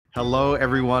Hello,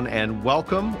 everyone, and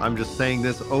welcome. I'm just saying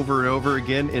this over and over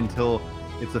again until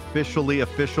it's officially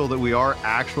official that we are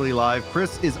actually live.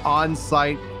 Chris is on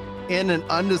site in an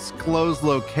undisclosed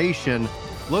location,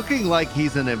 looking like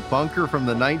he's in a bunker from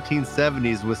the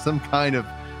 1970s with some kind of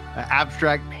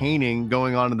abstract painting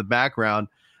going on in the background.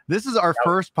 This is our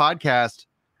first podcast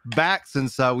back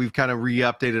since we've kind of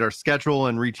re-updated our schedule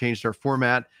and rechanged our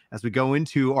format as we go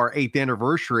into our 8th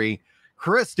anniversary.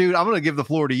 Chris, dude, I'm going to give the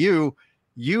floor to you.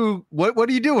 What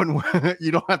are you doing?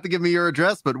 You don't have to give me your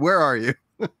address, but where are you?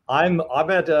 I'm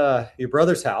at your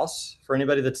brother's house. For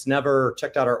anybody that's never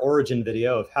checked out our origin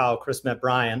video of how Chris met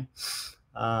Brian,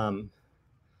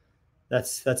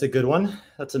 that's a good one.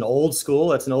 That's an old school.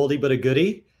 That's an oldie but a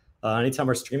goodie. Anytime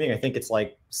we're streaming, I think it's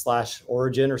like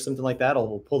 /origin or something like that.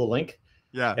 We'll pull the link.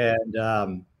 Yeah.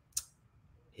 And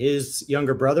his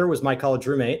younger brother was my college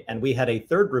roommate, and we had a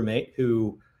third roommate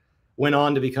who went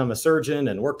on to become a surgeon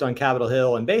and worked on Capitol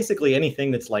Hill, and basically anything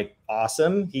that's like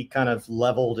awesome, he kind of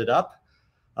leveled it up.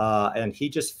 And he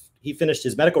finished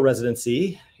his medical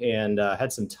residency and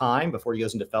had some time before he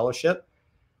goes into fellowship.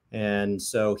 And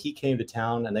so he came to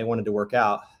town and they wanted to work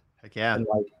out. Heck yeah. And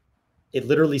like, it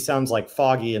literally sounds like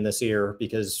foggy in this ear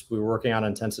because we were working out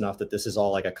intense enough that this is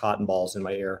all like a cotton balls in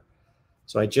my ear.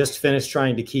 So I just finished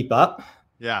trying to keep up.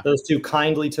 Yeah. Those two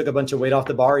kindly took a bunch of weight off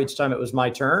the bar each time it was my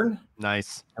turn.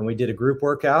 Nice. And we did a group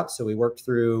workout. So we worked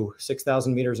through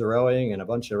 6,000 meters of rowing and a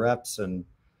bunch of reps. And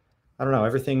I don't know,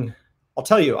 everything. I'll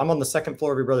tell you, I'm on the second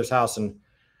floor of your brother's house, and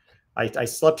I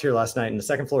slept here last night, and the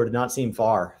second floor did not seem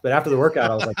far. But after the workout,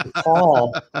 I was like, the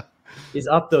hall is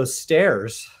up those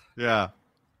stairs. Yeah.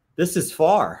 This is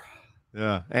far.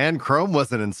 Yeah. And Chrome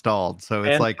wasn't installed. So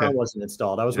it's like Chrome wasn't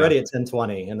installed. I was ready at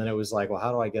 10:20. And then it was like, well,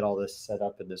 how do I get all this set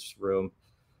up in this room?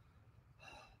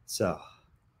 So,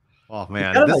 oh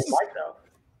man,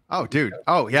 oh dude,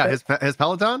 oh yeah, his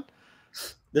Peloton.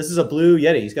 This is a blue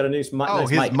Yeti. He's got a new mic. Oh,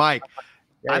 his mic.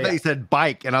 Yeah, I thought you said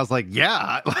bike, and I was like,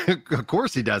 yeah, of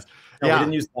course he does. No, yeah, we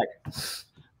didn't use the mic.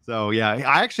 So yeah,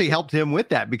 I actually helped him with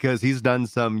that because he's done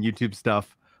some YouTube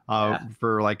stuff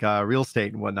for like real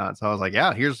estate and whatnot. So I was like,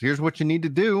 yeah, here's what you need to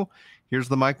do. Here's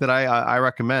the mic that I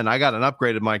recommend. I got an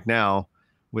upgraded mic now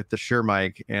with the Shure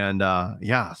mic, and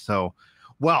yeah, so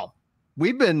well.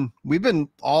 We've been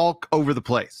all over the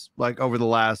place, like over the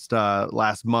last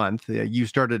month. You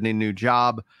started a new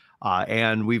job,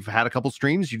 and we've had a couple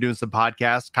streams. You're doing some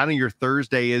podcasts. Kind of your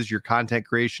Thursday is your content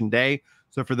creation day.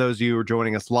 So for those of you who are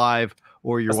joining us live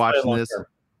or you're watching this,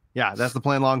 yeah, that's the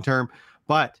plan long term.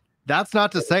 But that's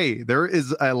not to say there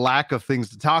is a lack of things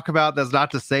to talk about. That's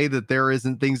not to say that there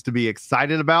isn't things to be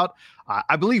excited about.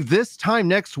 I believe this time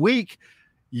next week,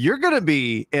 you're going to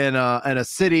be in a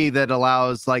city that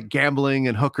allows like gambling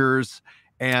and hookers,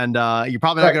 and you're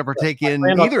probably not going to partake in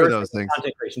either of those things.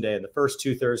 Content creation day, and the first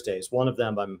 2 Thursdays, one of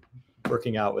them I'm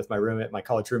working out with my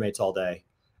college roommates all day,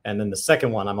 and then the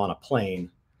second one I'm on a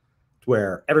plane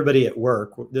where everybody at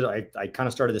work. I kind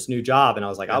of started this new job, and I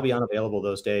was like, I'll be unavailable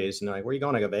those days, and they're like, where are you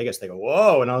going? I go, Vegas. They go,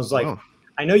 whoa, and I was like,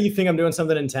 I know you think I'm doing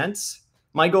something intense.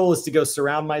 My goal is to go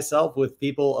surround myself with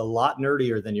people a lot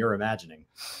nerdier than you're imagining.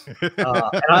 And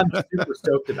I'm super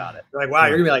stoked about it. They're like, wow,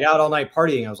 you're gonna be like out all night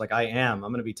partying. I was like, I am.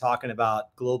 I'm gonna be talking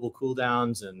about global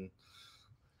cooldowns and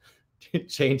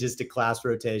changes to class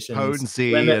rotations,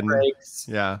 potency, limit breaks.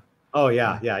 Yeah. Oh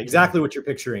yeah. Exactly what you're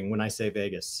picturing when I say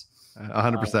Vegas.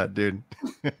 100%, dude.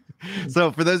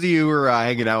 So for those of you who are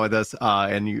hanging out with us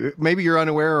and maybe you're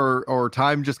unaware or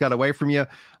time just got away from you,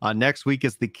 next week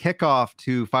is the kickoff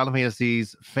to Final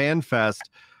Fantasy's Fanfest.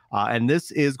 And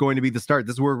this is going to be the start.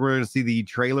 This is where we're going to see the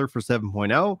trailer for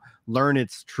 7.0, learn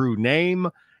its true name,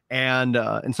 and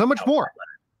so much more.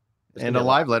 And a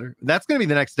live letter. That's going to be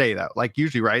the next day, though. Like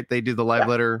usually, right? They do the live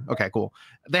letter. Okay, cool.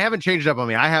 They haven't changed it up on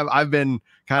me. I've been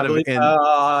kind of in.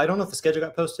 I don't know if the schedule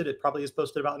got posted. It probably is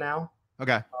posted about now.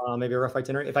 Okay. Maybe a rough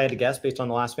itinerary. If I had to guess, based on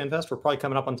the last FanFest, we're probably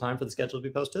coming up on time for the schedule to be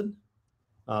posted.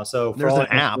 So there's an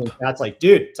app. That's like,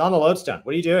 dude, it's on the lodestone.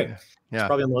 What are you doing? Yeah. It's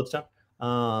probably on the lodestone.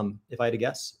 If I had to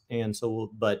guess. And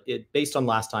so, but based on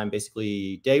last time,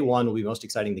 basically day one will be most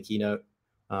exciting, the keynote,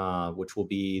 which will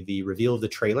be the reveal of the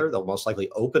trailer. They'll most likely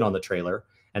open on the trailer,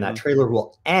 and that trailer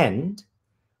will end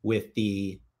with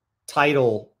the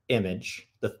title image,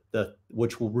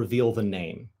 which will reveal the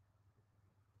name.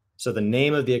 So the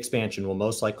name of the expansion will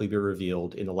most likely be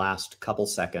revealed in the last couple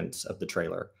seconds of the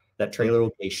trailer. That trailer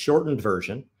will be a shortened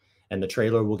version, and the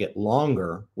trailer will get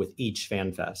longer with each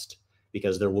FanFest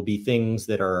because there will be things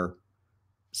that are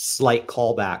slight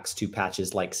callbacks to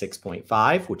patches like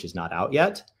 6.5, which is not out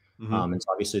yet. And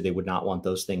so obviously they would not want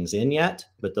those things in yet,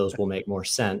 but those will make more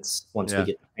sense once we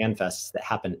get to FanFests that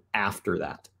happen after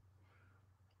that.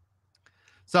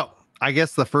 So I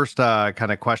guess the first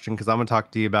kind of question, because I'm going to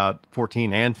talk to you about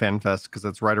 14 and FanFest because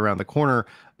it's right around the corner.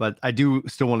 But I do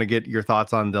still want to get your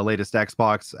thoughts on the latest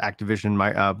Xbox, Activision,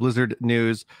 my Blizzard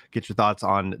news. Get your thoughts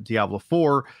on Diablo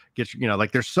 4. Get your,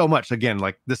 like there's so much. Again,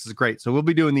 like this is great. So we'll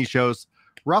be doing these shows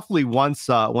roughly once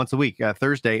a week,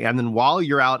 Thursday, and then while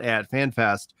you're out at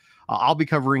FanFest, I'll be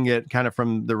covering it kind of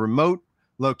from the remote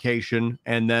location,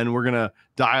 and then we're gonna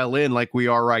dial in like we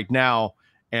are right now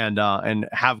and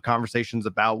have conversations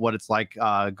about what it's like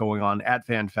going on at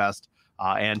FanFest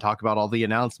and talk about all the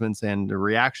announcements and the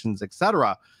reactions,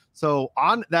 etc. So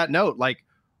on that note, like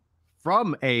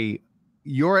from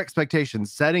your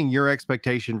expectations, setting your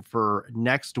expectation for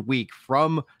next week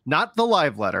from not the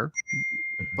live letter,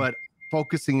 but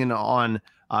focusing in on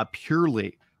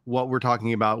purely what we're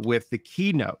talking about with the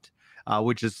keynote,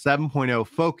 which is 7.0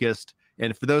 focused.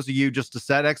 And for those of you, just to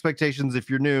set expectations, if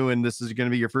you're new and this is going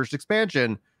to be your first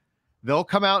expansion, they'll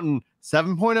come out in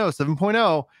 7.0,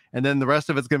 7.0, and then the rest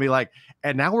of it's going to be like,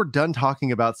 and now we're done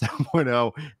talking about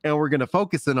 7.0, and we're going to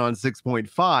focus in on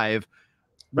 6.5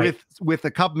 with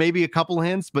maybe a couple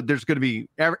hints, but there's going to be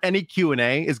any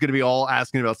Q&A is going to be all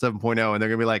asking about 7.0, and they're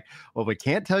going to be like, well, we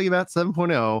can't tell you about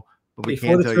 7.0, but we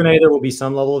Before can the Q&A, there will be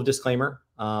some level of disclaimer.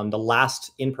 The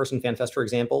last in-person FanFest, for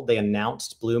example, they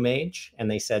announced Blue Mage,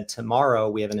 and they said tomorrow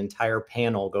we have an entire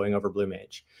panel going over Blue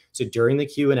Mage. So during the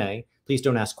Q&A, please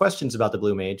don't ask questions about the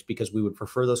Blue Mage because we would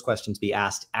prefer those questions be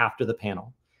asked after the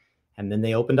panel. And then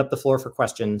they opened up the floor for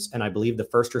questions, and I believe the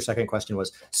first or second question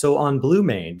was, so on Blue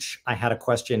Mage, I had a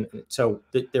question. So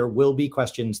there will be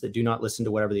questions that do not listen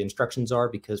to whatever the instructions are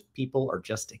because people are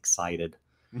just excited.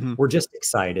 Mm-hmm. We're just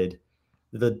excited.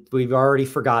 We've already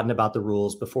forgotten about the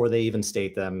rules before they even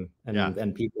state them,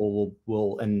 and people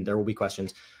will and there will be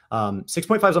questions.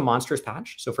 6.5 is a monstrous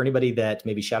patch. So for anybody that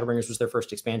maybe Shadowbringers was their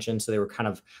first expansion, so they were kind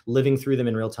of living through them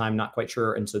in real time, not quite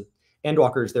sure. And so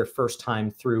Endwalker is their first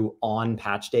time through on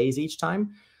patch days each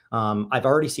time. I've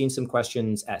already seen some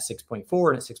questions at 6.4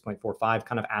 and at 6.45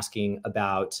 kind of asking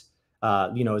about,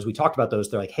 as we talked about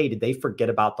those, they're like, hey, did they forget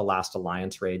about the last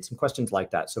Alliance raid? Some questions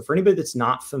like that. So for anybody that's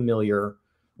not familiar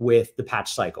with the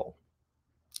patch cycle,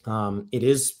 it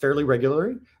is fairly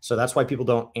regular. So that's why people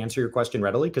don't answer your question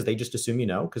readily because they just assume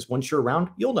because once you're around,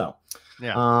 you'll know.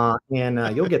 Yeah.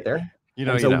 And you'll get there.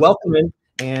 Welcome in.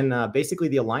 And basically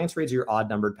the Alliance raids are your odd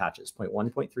numbered patches,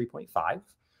 0.1, 0.3, 0.5.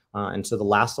 And so the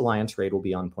last Alliance raid will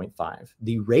be on 0.5.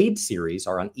 The raid series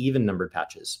are on even numbered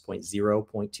patches, 0.0,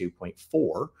 0.2,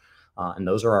 0.4. And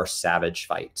those are our Savage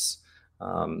fights.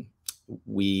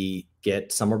 We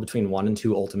get somewhere between 1 and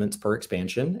 2 ultimates per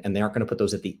expansion, and they aren't going to put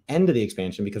those at the end of the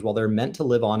expansion because while they're meant to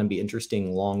live on and be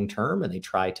interesting long term, and they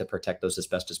try to protect those as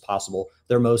best as possible,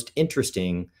 they're most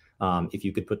interesting if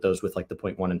you could put those with like the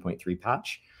 0.1 and 0.3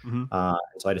 patch. Mm-hmm.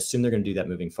 So I'd assume they're going to do that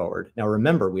moving forward. Now,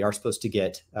 remember, we are supposed to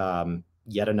get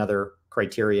yet another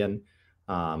criterion.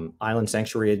 Island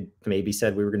Sanctuary maybe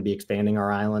said we were going to be expanding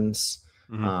our islands.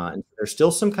 Mm-hmm. And there's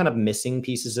still some kind of missing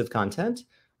pieces of content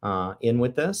in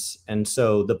with this. And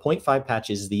so the 0.5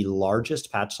 patch is the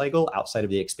largest patch cycle outside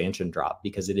of the expansion drop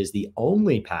because it is the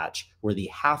only patch where the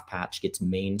half patch gets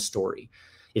main story.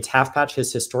 Its half patch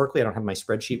has historically, I don't have my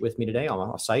spreadsheet with me today on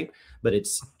our site, but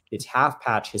its half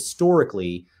patch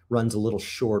historically runs a little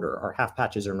shorter. Our half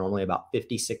patches are normally about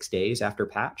 56 days after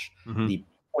patch. Mm-hmm. The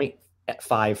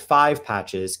 0.55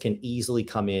 patches can easily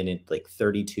come in like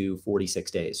 32,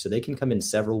 46 days. So they can come in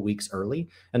several weeks early.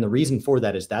 And the reason for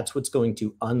that is that's what's going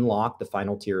to unlock the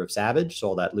final tier of Savage. So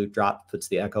all that loot drop puts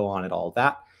the echo on it, all of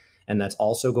that. And that's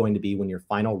also going to be when your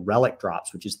final relic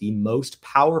drops, which is the most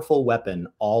powerful weapon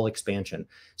all expansion.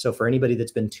 So for anybody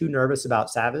that's been too nervous about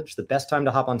Savage, the best time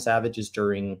to hop on Savage is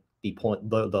during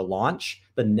the launch.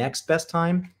 The next best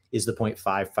time is the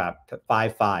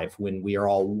 0.55 when we are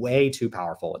all way too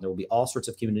powerful. And there will be all sorts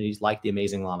of communities like the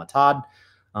amazing Llama Todd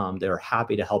that are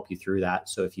happy to help you through that.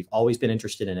 So if you've always been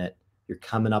interested in it, you're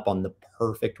coming up on the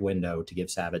perfect window to give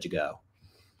Savage a go.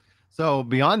 So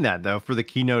beyond that, though, for the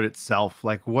keynote itself,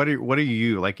 like what are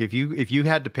you like if you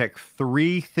had to pick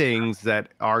 3 things that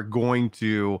are going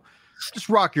to just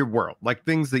rock your world, like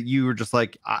things that you are just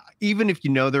like, even if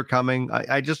they're coming,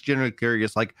 I just generally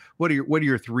curious, like what are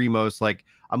your 3 most like,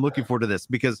 I'm looking forward to this?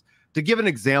 Because to give an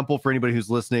example for anybody who's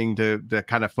listening to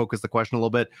kind of focus the question a little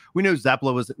bit, we know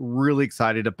Zeppla was really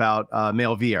excited about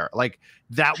Male VR. Like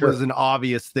that was an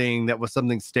obvious thing. That was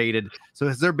something stated. So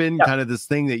has there been kind of this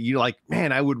thing that you like,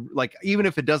 man, I would like, even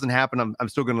if it doesn't happen, I'm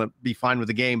still going to be fine with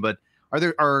the game. But are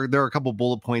there a couple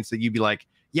bullet points that you'd be like,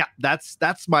 yeah,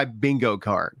 that's my bingo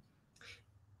card?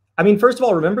 I mean, first of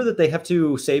all, remember that they have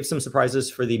to save some surprises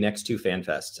for the next two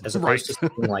FanFests, as opposed to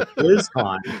something like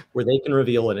BlizzCon, where they can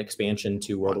reveal an expansion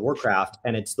to World of Warcraft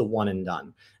and it's the one and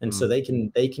done. And so they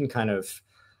can kind of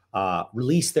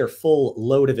release their full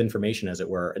load of information, as it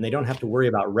were, and they don't have to worry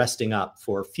about resting up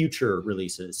for future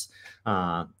releases.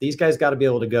 These guys got to be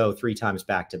able to go 3 times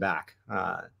back to back.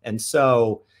 And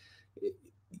so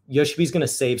Yoshibi's going to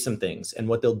save some things. And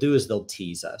what they'll do is they'll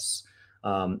tease us.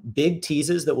 Big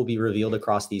teases that will be revealed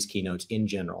across these keynotes in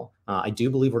general. I do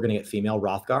believe we're going to get female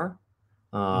Rothgar.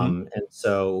 And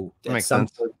so at some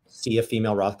point, see a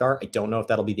female Rothgar. I don't know if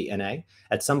that'll be the NA.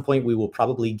 At some point, we will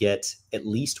probably get at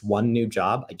least 1 new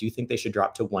job. I do think they should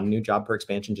drop to 1 new job per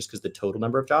expansion, just because the total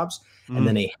number of jobs, and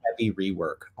then a heavy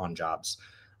rework on jobs.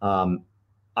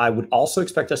 I would also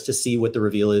expect us to see what the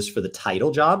reveal is for the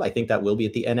title job. I think that will be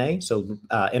at the NA. So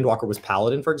Endwalker was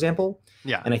Paladin, for example.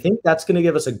 Yeah. And I think that's going to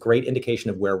give us a great indication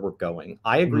of where we're going.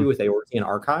 I agree with Eorzean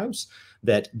Archives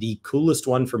that the coolest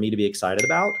one for me to be excited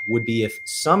about would be if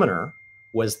Summoner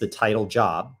was the title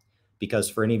job, because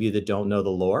for any of you that don't know the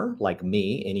lore, like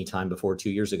me, anytime before 2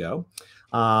 years ago,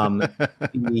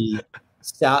 the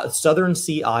Southern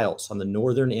Sea Isles on the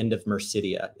northern end of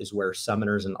Mercidia is where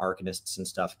summoners and arcanists and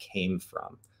stuff came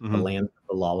from, the land of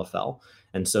the Lalafell.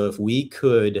 And so if we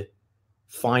could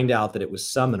find out that it was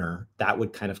Summoner, that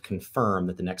would kind of confirm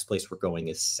that the next place we're going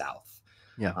is south.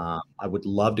 Yeah. I would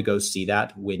love to go see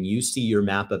that. When you see your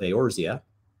map of Eorzea,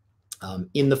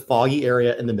 in the foggy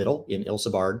area in the middle, in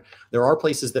Ilsabard, there are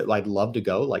places that I'd love to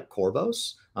go, like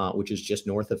Corvos, which is just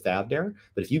north of Thavnair.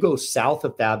 But if you go south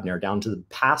of Thavnair down to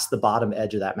past the bottom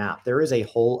edge of that map, there is a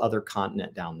whole other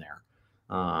continent down there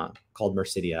called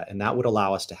Mercidia. And that would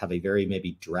allow us to have a very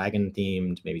maybe dragon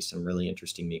themed, maybe some really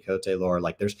interesting Miqo'te lore.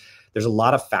 Like there's a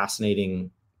lot of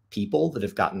fascinating people that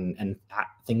have gotten and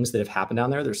things that have happened down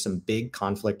there. There's some big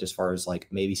conflict as far as like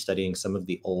maybe studying some of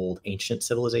the old ancient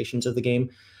civilizations of the game,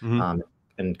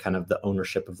 and kind of the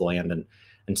ownership of the land.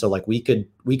 And so like we could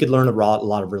learn a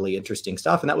lot of really interesting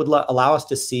stuff, and that would allow us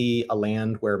to see a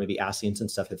land where maybe Ascians and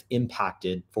stuff have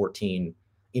impacted 14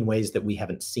 in ways that we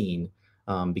haven't seen,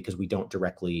 because we don't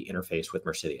directly interface with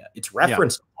Mercidia. It's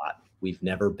referenced a lot. We've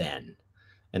never been,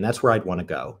 and that's where I'd want to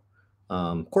go.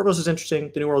 Corvos is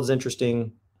interesting. The New World is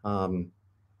interesting.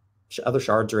 Other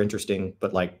shards are interesting,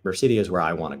 but like Mercidia is where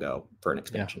I want to go for an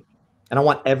expansion. And I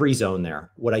want every zone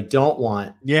there. What I don't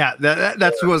want,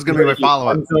 that's what was going to be my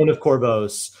follow-up. 1 zone of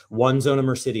Corvos, 1 zone of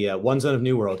Mercidia, 1 zone of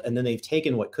New World, and then they've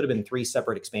taken what could have been 3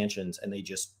 separate expansions and they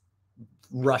just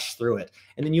rush through it,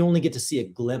 and then you only get to see a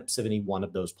glimpse of any one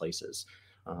of those places.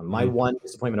 My one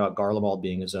disappointment about Garlemald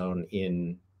being a zone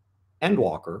in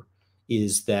Endwalker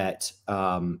is that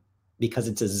because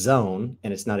it's a zone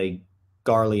and it's not a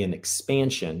Garlean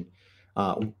expansion,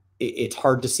 it's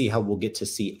hard to see how we'll get to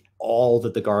see all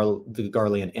that the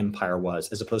Garlean Empire was,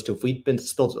 as opposed to if we'd been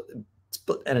split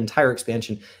an entire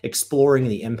expansion exploring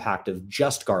the impact of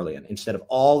just Garlean instead of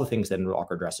all the things that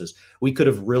Endwalker addresses, we could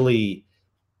have really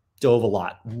dove a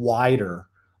lot wider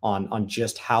on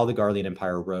just how the Garlean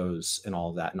Empire rose and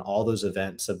all of that, and all those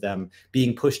events of them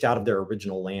being pushed out of their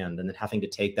original land and then having to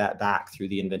take that back through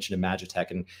the invention of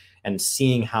Magitech, and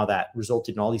seeing how that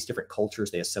resulted in all these different cultures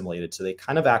they assimilated. So they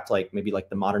kind of act like maybe like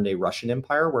the modern day Russian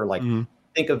Empire, where like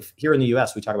think of here in the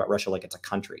US, we talk about Russia like it's a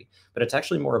country, but it's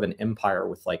actually more of an empire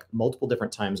with like multiple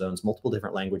different time zones, multiple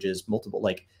different languages, multiple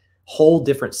like whole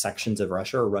different sections of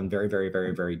Russia are run very, very,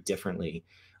 very, very differently.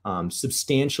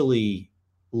 Substantially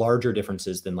larger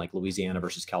differences than like Louisiana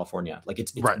versus California. Like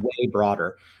it's way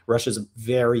broader. Russia's a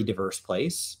very diverse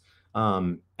place.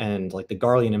 And like the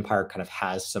Garlean Empire kind of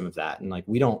has some of that. And like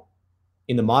we don't,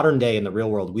 in the modern day, in the real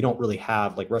world, we don't really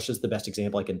have, like Russia's the best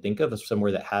example I can think of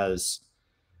somewhere that has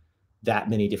that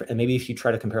many different, and maybe if you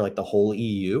try to compare like the whole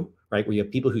EU, right, where you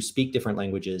have people who speak different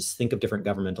languages, think of different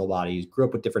governmental bodies, grew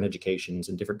up with different educations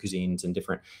and different cuisines and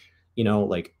different, you know,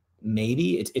 like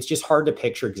maybe it's just hard to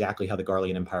picture exactly how the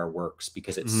Garlean Empire works,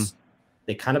 because it's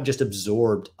they kind of just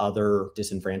absorbed other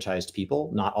disenfranchised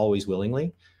people, not always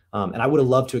willingly. And I would have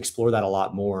loved to explore that a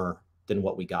lot more than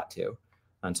what we got to.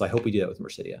 And so I hope we do that with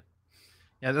Mercidia.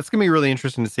 Yeah, that's gonna be really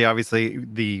interesting to see. Obviously,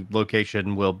 the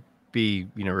location will be,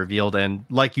 you know, revealed, and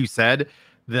like you said,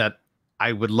 that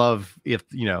I would love if,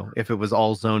 you know, if it was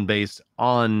all zone based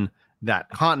on that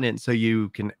continent, so you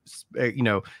can, you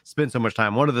know, spend so much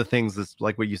time. One of the things that's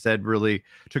like what you said really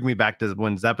took me back to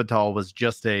when Zepatal was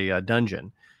just a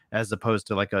dungeon as opposed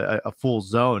to like a full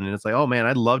zone, and it's like, oh man,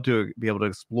 I'd love to be able to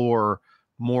explore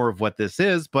more of what this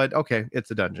is, but okay,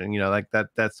 it's a dungeon, you know, like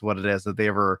that's what it is. If they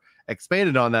ever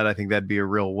expanded on that, I think that'd be a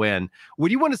real win.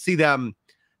 Would you want to see them,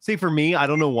 see, for me, I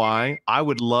don't know why, I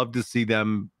would love to see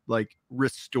them like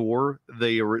restore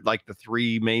the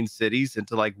three main cities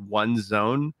into like one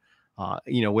zone,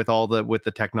 with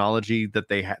the technology that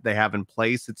they have in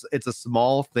place. It's a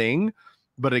small thing,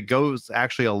 but it goes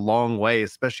actually a long way,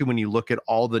 especially when you look at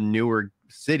all the newer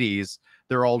cities.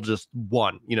 They're all just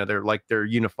one, they're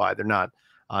unified. They're not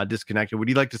disconnected. Would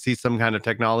you like to see some kind of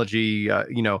technology,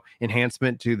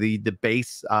 enhancement to the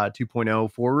base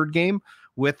 2.0 forward game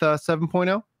with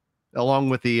 7.0, along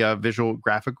with the visual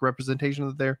graphic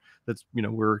representation that's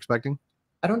we're expecting?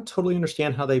 I don't totally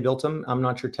understand how they built them. I'm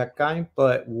not your tech guy,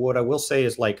 but what I will say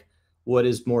is like what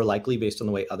is more likely based on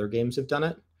the way other games have done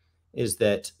it is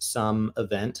that some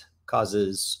event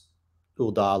causes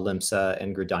Ul'dah, Limsa,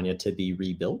 and Gridania to be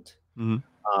rebuilt.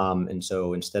 Mm-hmm. And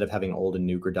so instead of having old and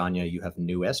new Gridania, you have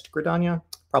newest Gridania,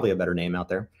 probably a better name out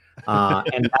there.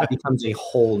 And that becomes a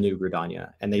whole new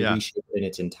Gridania, and they reshape it in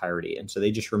its entirety. And so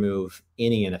they just remove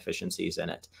any inefficiencies in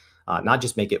it. Not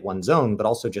just make it one zone, but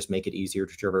also just make it easier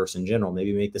to traverse in general.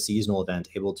 Maybe make the seasonal event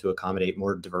able to accommodate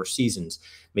more diverse seasons.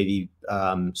 Maybe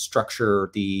structure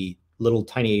the little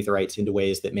tiny aetherites into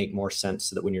ways that make more sense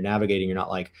so that when you're navigating, you're not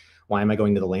like, why am I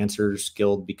going to the Lancers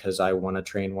Guild because I want to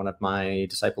train one of my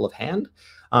Disciple of Hand?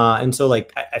 And so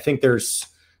like, I think there's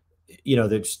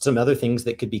some other things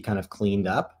that could be kind of cleaned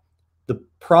up. The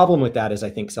problem with that is I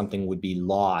think something would be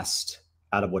lost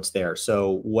out of what's there.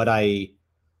 So what I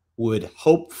would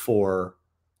hope for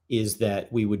is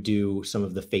that we would do some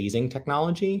of the phasing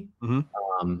technology,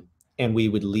 and we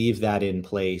would leave that in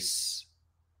place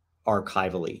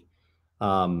archivally.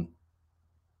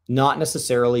 Not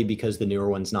necessarily because the newer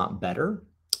one's not better.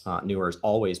 Newer is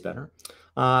always better.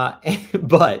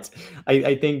 But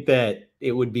I think that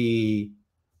it would be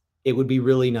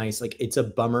really nice. Like, it's a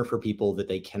bummer for people that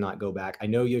they cannot go back. I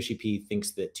know Yoshi P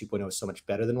thinks that 2.0 is so much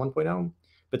better than 1.0,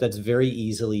 but that's very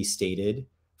easily stated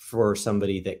for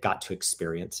somebody that got to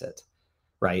experience it,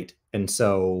 right? And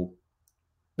so,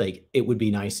 like, it would be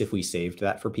nice if we saved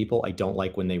that for people. I don't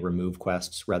like when they remove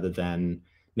quests rather than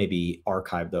maybe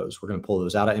archive those. We're going to pull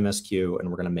those out of MSQ and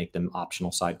we're going to make them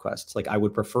optional side quests. Like, I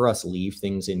would prefer us leave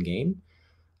things in game.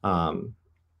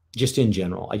 Just in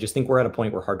general, I just think we're at a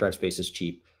point where hard drive space is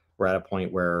cheap. We're at a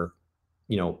point where,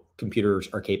 computers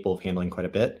are capable of handling quite a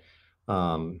bit.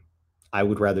 I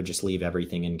would rather just leave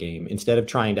everything in game instead of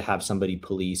trying to have somebody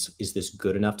police, is this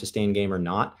good enough to stay in game or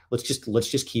not? Let's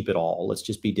just keep it all. Let's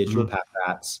just be digital pack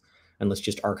rats, and let's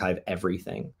just archive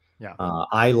everything. Yeah.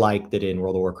 I like that in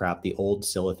World of Warcraft, the old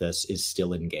Silithus is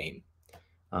still in game.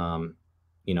 I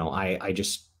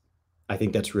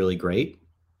think that's really great.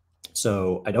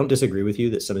 So I don't disagree with you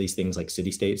that some of these things like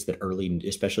city states that early,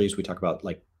 especially as we talk about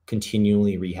like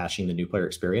continually rehashing the new player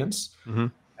experience,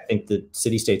 I think that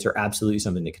city states are absolutely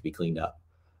something that could be cleaned up.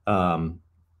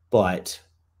 But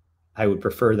I would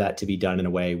prefer that to be done in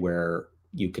a way where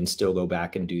you can still go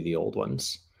back and do the old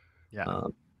ones. Yeah.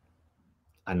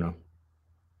 I don't know.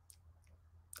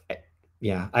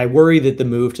 I worry that the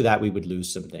move to that, we would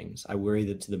lose some things. I worry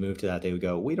that to the move to that, they would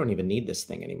go, we don't even need this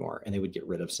thing anymore. And they would get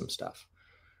rid of some stuff.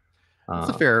 That's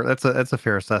a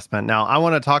fair assessment. Now, I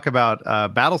want to talk about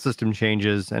battle system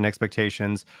changes and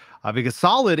expectations, because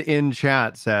Solid in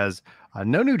chat says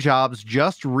no new jobs,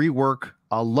 just rework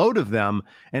a load of them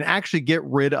and actually get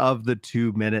rid of the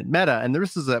 2-minute meta. And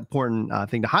this is an important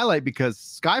thing to highlight, because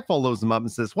Sky follows them up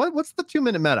and says, what's the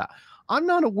 2-minute meta? I'm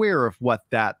not aware of what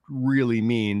that really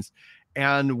means.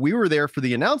 And we were there for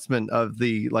the announcement of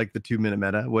the 2-minute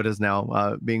meta, what is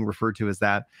now being referred to as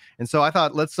that. And so I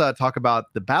thought, let's talk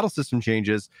about the battle system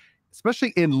changes, especially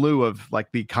in lieu of like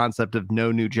the concept of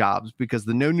no new jobs, because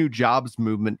the no new jobs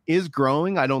movement is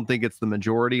growing. I don't think it's the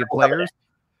majority of players,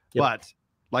 but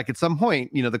like at some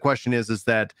point, the question is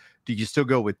that, do you still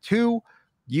go with 2?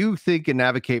 You think and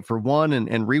advocate for 1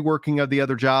 and reworking of the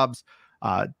other jobs.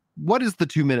 What is the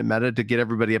 2-minute meta to get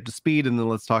everybody up to speed? And then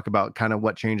let's talk about kind of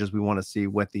what changes we want to see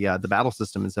with the battle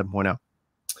system in 7.0.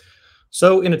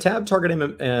 So in a tab target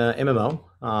MMO,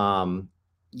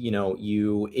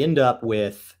 you end up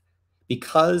with,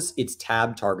 because it's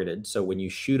tab targeted. So when you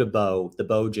shoot a bow, the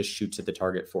bow just shoots at the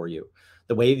target for you.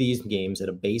 The way these games at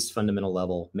a base fundamental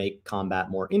level make combat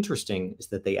more interesting is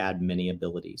that they add many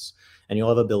abilities. And you'll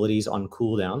have abilities on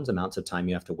cooldowns, amounts of time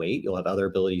you have to wait. You'll have other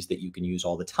abilities that you can use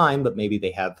all the time, but maybe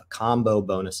they have combo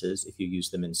bonuses if you use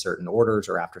them in certain orders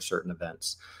or after certain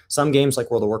events. Some games like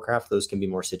World of Warcraft, those can be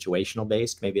more situational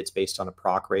based. Maybe it's based on a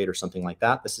proc rate or something like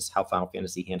that. This is how Final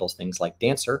Fantasy handles things like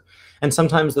Dancer. And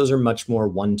sometimes those are much more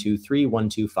 1, 2, 3, 1,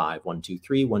 2, 5, 1, 2,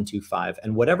 3, 1, 2, 5.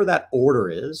 And whatever that order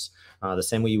is, the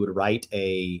same way you would write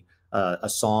a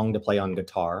song to play on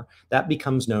guitar, that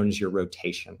becomes known as your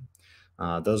rotation.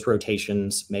 Those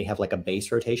rotations may have like a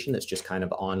base rotation that's just kind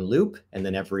of on loop, and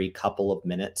then every couple of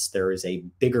minutes there is a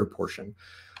bigger portion.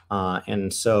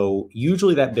 And so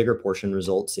usually that bigger portion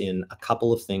results in a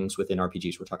couple of things within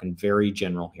RPGs. We're talking very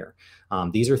general here.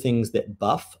 These are things that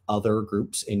buff other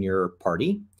groups in your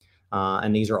party.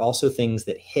 And these are also things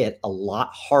that hit a lot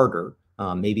harder,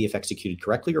 maybe if executed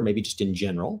correctly, or maybe just in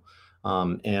general.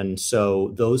 And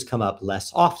so those come up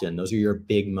less often. Those are your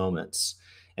big moments.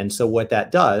 And so what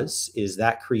that does is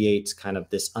that creates kind of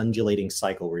this undulating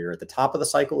cycle where you're at the top of the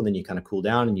cycle and then you kind of cool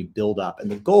down and you build up.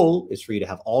 And the goal is for you to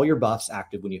have all your buffs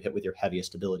active when you hit with your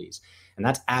heaviest abilities. And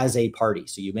that's as a party.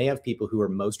 So you may have people who are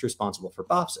most responsible for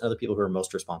buffs and other people who are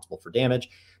most responsible for damage.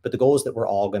 But the goal is that we're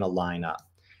all going to line up.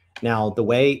 Now, the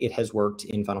way it has worked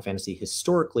in Final Fantasy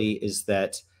historically is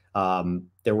that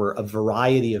there were a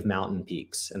variety of mountain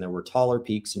peaks, and there were taller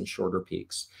peaks and shorter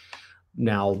peaks.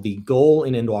 Now, the goal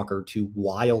in Endwalker, to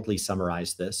wildly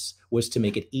summarize this, was to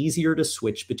make it easier to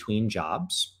switch between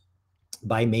jobs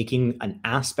by making an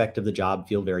aspect of the job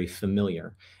feel very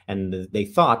familiar. And they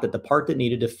thought that the part that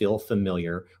needed to feel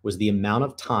familiar was the amount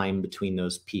of time between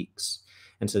those peaks.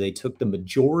 And so they took the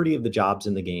majority of the jobs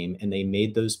in the game and they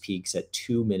made those peaks at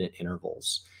 2-minute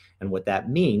intervals. And what that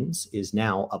means is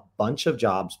now a bunch of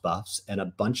jobs buffs and a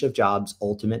bunch of jobs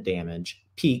ultimate damage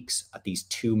peaks at these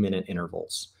 2-minute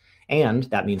intervals. And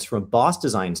that means from a boss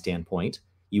design standpoint,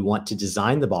 you want to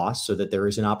design the boss so that there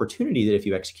is an opportunity that if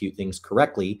you execute things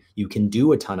correctly, you can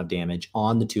do a ton of damage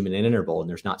on the 2-minute interval. And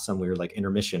there's not some weird like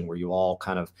intermission where you all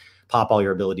kind of pop all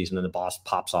your abilities and then the boss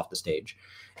pops off the stage.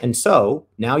 And so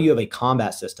now you have a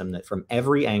combat system that from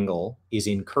every angle is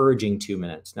encouraging 2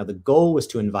 minutes. Now the goal was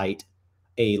to invite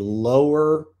a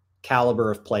lower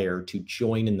caliber of player to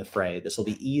join in the fray. This will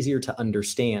be easier to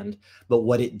understand. But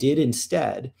what it did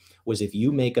instead was if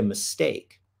you make a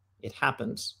mistake, it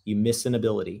happens, you miss an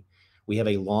ability. We have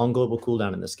a long global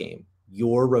cooldown in this game.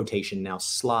 Your rotation now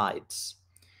slides.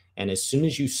 And as soon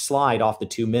as you slide off the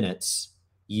 2 minutes,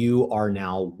 you are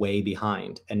now way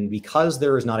behind. And because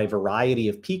there is not a variety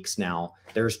of peaks now,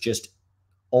 there's just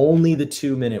only the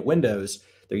 2-minute windows.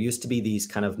 There used to be these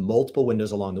kind of multiple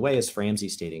windows along the way, as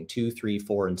Framsey's stating, 2, 3,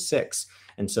 4, and 6.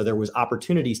 And so there was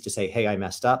opportunities to say, hey, I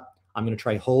messed up. I'm going to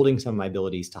try holding some of my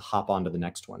abilities to hop onto the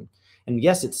next one. And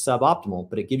yes, it's suboptimal,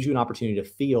 but it gives you an opportunity to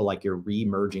feel like you're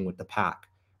re-merging with the pack,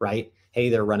 right? Hey,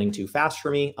 they're running too fast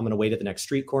for me. I'm going to wait at the next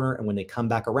street corner. And when they come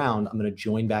back around, I'm going to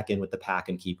join back in with the pack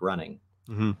and keep running.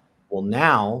 Mm-hmm. Well,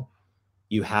 now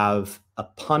you have a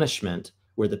punishment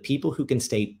where the people who can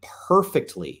stay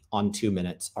perfectly on 2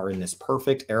 minutes are in this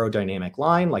perfect aerodynamic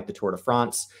line like the Tour de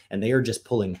France, and they are just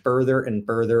pulling further and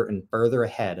further and further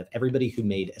ahead of everybody who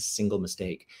made a single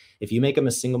mistake. If you make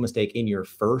a single mistake in your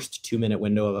first 2-minute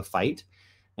window of a fight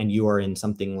and you are in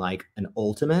something like an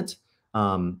ultimate,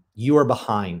 you are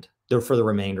behind for the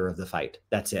remainder of the fight.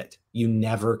 That's it. You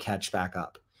never catch back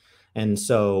up. And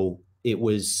so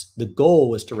the goal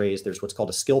was to raise, there's what's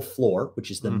called a skill floor, which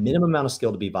is the minimum amount of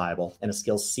skill to be viable, and a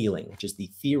skill ceiling, which is the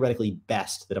theoretically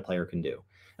best that a player can do.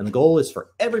 And the goal is for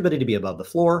everybody to be above the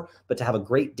floor, but to have a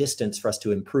great distance for us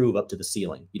to improve up to the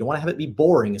ceiling. You don't want to have it be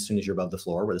boring as soon as you're above the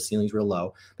floor where the ceiling's real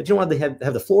low, but you don't want to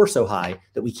have the floor so high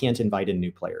that we can't invite in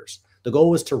new players. The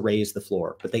goal was to raise the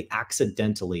floor, but they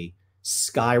accidentally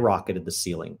skyrocketed the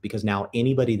ceiling because now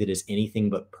anybody that is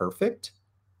anything but perfect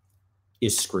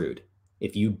is screwed.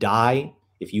 If you die,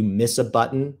 if you miss a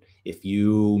button, if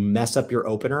you mess up your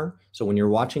opener. So when you're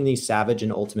watching these Savage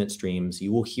and Ultimate streams,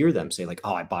 you will hear them say like,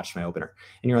 oh, I botched my opener.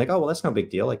 And you're like, oh, well, that's no big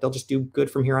deal. Like they'll just do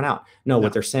good from here on out. No,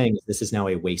 what they're saying is this is now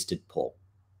a wasted pull.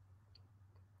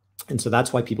 And so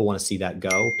that's why people want to see that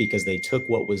go, because they took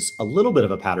what was a little bit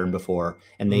of a pattern before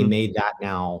and they made that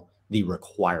now the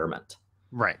requirement.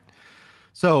 Right.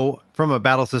 So from a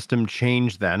battle system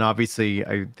change, then obviously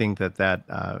I think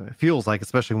that feels like,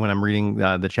 especially when I'm reading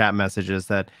the chat messages,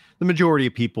 that the majority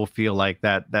of people feel like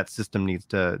that system needs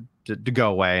to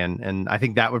go away, and I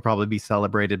think that would probably be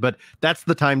celebrated. But that's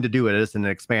the time to do it as an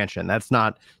expansion. That's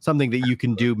not something that you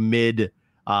can do mid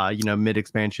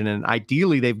expansion. And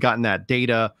ideally, they've gotten that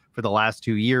data for the last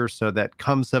 2 years, so that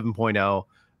come 7.0.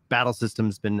 battle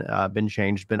system's been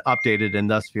changed, been updated, and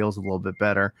thus feels a little bit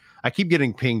better. I keep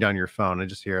getting pinged on your phone. I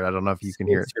just hear it. I don't know if you can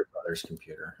hear it. It's your brother's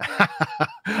computer.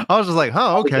 I was just like,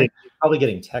 oh, okay. Probably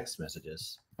getting text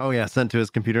messages. Oh yeah, sent to his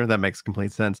computer. That makes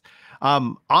complete sense.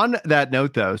 On that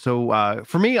note, though, so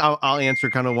for me, I'll answer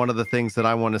kind of one of the things that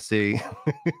I want to see.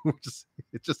 It's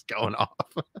just going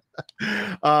off.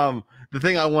 The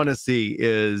thing I want to see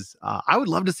is I would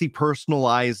love to see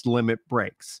personalized limit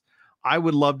breaks. I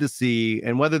would love to see,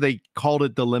 and whether they called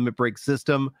it the limit break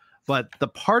system, but the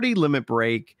party limit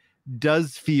break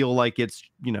does feel like it's,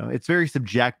 you know, it's very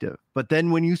subjective. But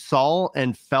then when you saw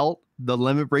and felt the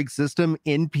limit break system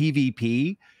in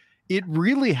PvP, it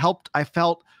really helped, I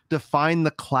felt, define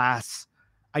the class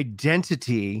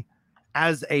identity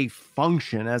as a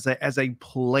function, as a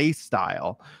play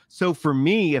style. So for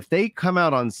me, if they come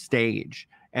out on stage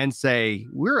and say,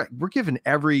 we're giving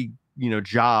every, you know,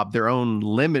 job their own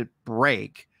limit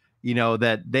break, you know,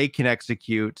 that they can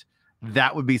execute,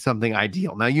 that would be something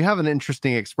ideal. Now, you have an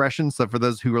interesting expression. So for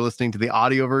those who are listening to the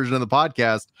audio version of the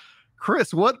podcast,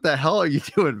 Chris, what the hell are you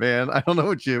doing, man? I don't know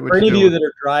what For any of you that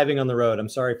are driving on the road, I'm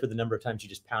sorry for the number of times you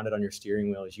just pounded on your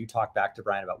steering wheel as you talk back to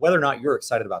Brian about whether or not you're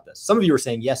excited about this. Some of you are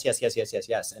saying yes, yes, yes, yes, yes,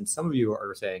 yes. And some of you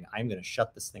are saying, I'm going to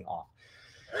shut this thing off.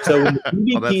 So when the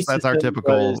PvP that's our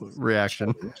typical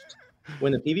reaction.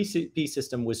 When the PvP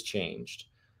system was changed,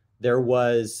 there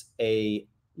was a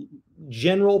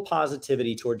general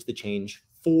positivity towards the change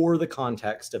for the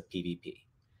context of PvP.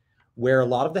 Where a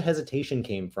lot of the hesitation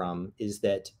came from is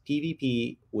that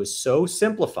PvP was so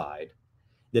simplified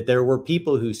that there were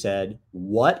people who said,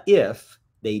 what if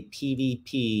they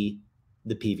PvP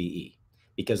the PvE?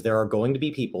 Because there are going to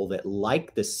be people that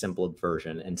like this simple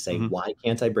version and say, why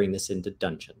can't I bring this into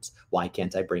dungeons? Why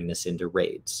can't I bring this into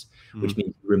raids? Which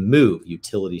means you remove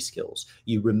utility skills,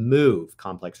 you remove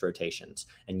complex rotations,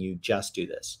 and you just do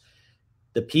this.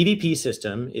 The PvP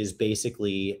system is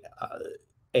basically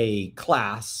a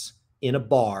class in a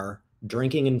bar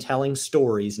drinking and telling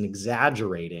stories and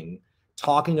exaggerating,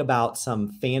 talking about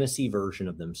some fantasy version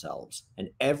of themselves. And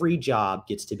every job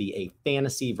gets to be a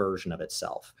fantasy version of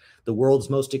itself, the world's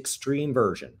most extreme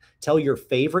version. Tell your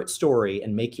favorite story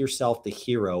and make yourself the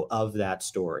hero of that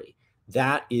story.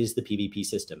 That is the PvP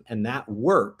system. And that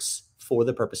works for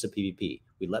the purpose of PvP.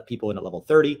 We let people in at level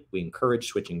 30. We encourage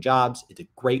switching jobs. It's a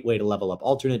great way to level up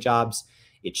alternate jobs.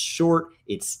 It's short.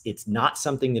 It's not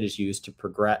something that is used to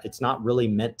progress. It's not really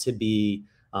meant to be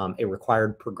a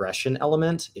required progression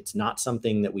element. It's not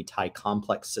something that we tie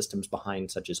complex systems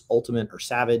behind, such as Ultimate or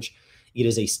Savage. It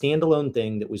is a standalone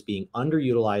thing that was being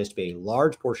underutilized by a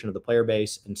large portion of the player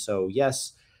base. And so,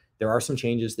 yes, there are some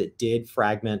changes that did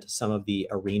fragment some of the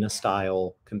arena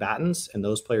style combatants, and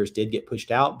those players did get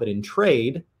pushed out. But in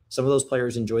trade, some of those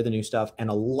players enjoy the new stuff, and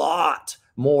a lot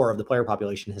more of the player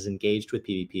population has engaged with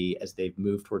PvP as they've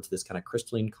moved towards this kind of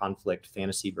crystalline conflict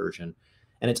fantasy version.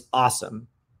 And it's awesome.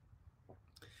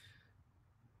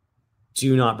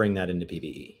 Do not bring that into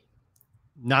PvE.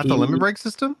 Not the limit break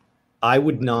system? I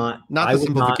would not. Not the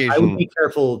simplification. I would be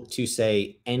careful to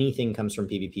say anything comes from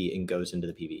PvP and goes into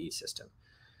the PvE system.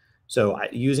 So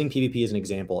using PvP as an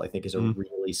example, I think is a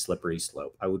really slippery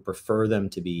slope. I would prefer them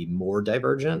to be more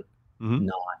divergent,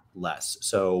 not less.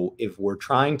 So if we're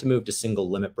trying to move to single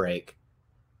limit break,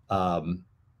 I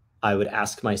would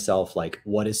ask myself, like,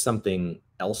 what is something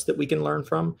else that we can learn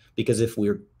from? Because if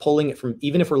we're pulling it from,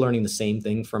 even if we're learning the same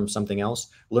thing from something else,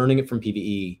 learning it from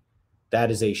PvE, that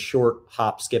is a short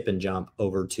hop, skip, and jump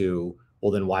over to,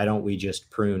 well, then why don't we just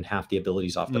prune half the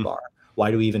abilities off the bar? Why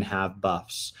do we even have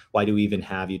buffs? Why do we even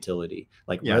have utility?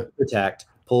 Like rip, protect,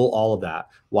 pull all of that.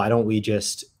 Why don't we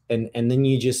just, and then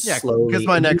you just slowly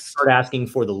start asking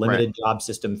for the limited job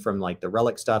system from like the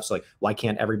relic stuff. So like, why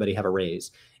can't everybody have a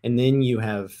raise? And then you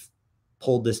have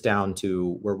pulled this down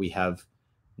to where we have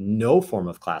no form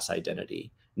of class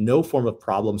identity, no form of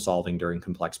problem solving during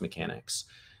complex mechanics.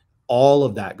 All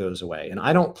of that goes away. And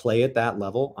I don't play at that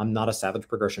level. I'm not a Savage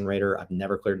progression raider. I've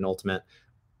never cleared an ultimate,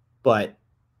 but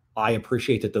I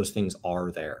appreciate that those things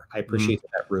are there. I appreciate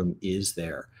that room is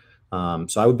there.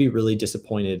 So I would be really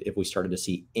disappointed if we started to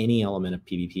see any element of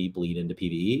PvP bleed into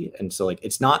PvE. And so like,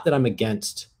 it's not that I'm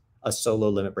against a solo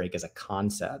limit break as a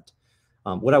concept.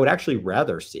 What I would actually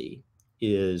rather see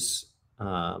is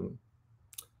a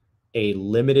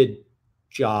limited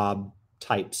job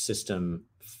type system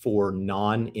for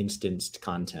non-instanced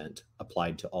content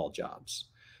applied to all jobs.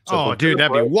 So dude,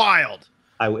 that'd be wild.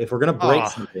 If we're going to break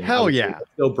something, hell yeah,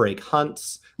 let's go break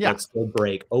hunts. Let's go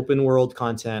break open world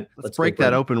content. Let's break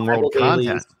that open world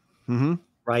content.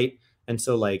 Right. And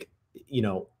so like, you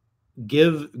know,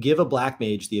 give a black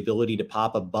mage the ability to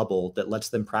pop a bubble that lets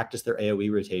them practice their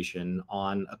AoE rotation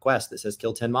on a quest that says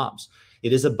kill 10 mobs.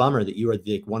 It is a bummer that you are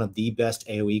one of the best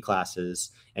AoE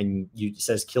classes and it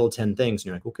says kill 10 things. And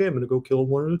you're like, okay, I'm going to go kill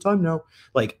one at a time now.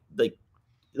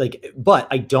 But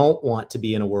I don't want to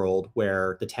be in a world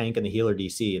where the tank and the healer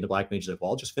DC and the black mage is like,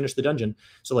 well, I'll just finish the dungeon.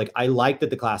 So like, I like that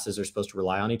the classes are supposed to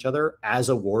rely on each other. As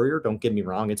a warrior, don't get me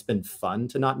wrong, it's been fun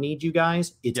to not need you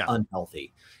guys. It's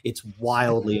unhealthy. It's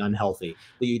wildly unhealthy.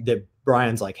 The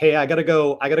Brian's like, hey, I gotta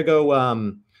go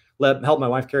help my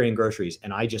wife carrying groceries,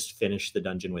 and I just finished the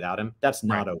dungeon without him. That's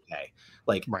not okay.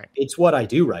 Like, it's what I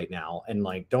do right now. And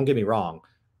like, don't get me wrong,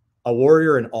 a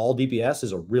warrior in all DPS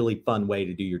is a really fun way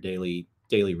to do your daily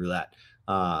roulette.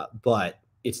 But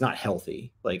it's not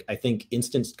healthy. Like, I think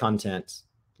instance content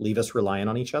leave us reliant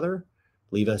on each other,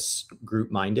 leave us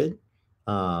group minded.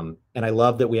 And I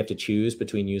love that we have to choose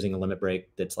between using a limit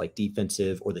break that's like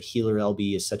defensive, or the healer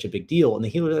LB is such a big deal. And the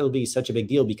healer LB is such a big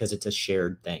deal because it's a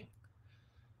shared thing.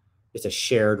 It's a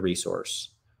shared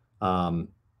resource.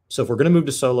 So if we're going to move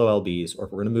to solo LBs, or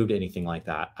if we're going to move to anything like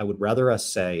that, I would rather us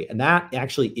say, and that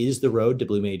actually is the road to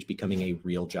Blue Mage becoming a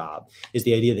real job, is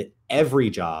the idea that every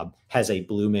job has a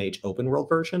Blue Mage open world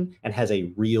version and has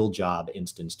a real job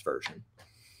instanced version.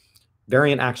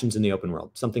 Variant actions in the open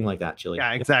world, something like that, Chili.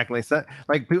 Yeah, exactly. So,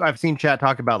 like, I've seen chat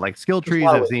talk about like skill trees.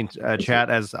 I've seen chat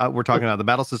as we're talking about the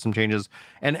battle system changes,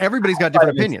 and everybody's got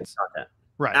different opinions.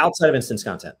 Right. Outside of instance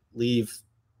content, leave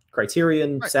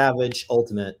Criterion, Savage,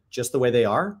 Ultimate, just the way they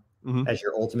are, as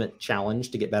your ultimate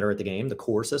challenge to get better at the game, the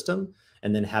core system,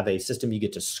 and then have a system you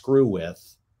get to screw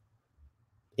with,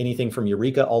 anything from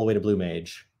Eureka all the way to Blue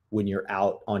Mage when you're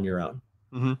out on your own.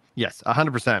 Yes,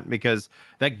 100%, because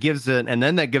that gives it, and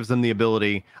then that gives them the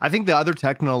ability. I think the other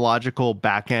technological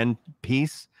back-end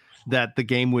piece that the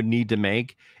game would need to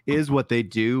make is what they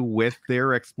do with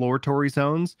their exploratory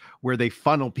zones, where they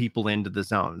funnel people into the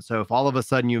zone. So if all of a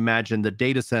sudden you imagine the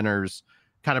data centers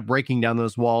kind of breaking down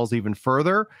those walls even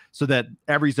further, so that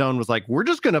every zone was like, we're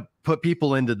just going to put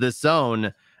people into this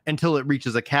zone until it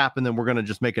reaches a cap, and then we're going to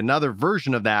just make another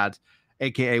version of that,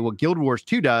 aka what Guild Wars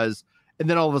 2 does. And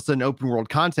then all of a sudden open world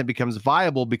content becomes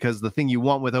viable, because the thing you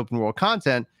want with open world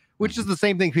content, which is the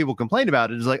same thing people complain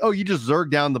about, is like, oh, you just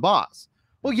zerg down the boss.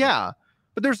 Well, yeah,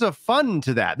 but there's a fun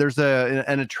to that. There's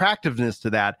an attractiveness to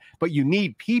that, but you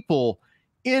need people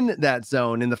in that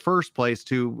zone in the first place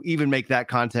to even make that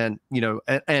content, you know,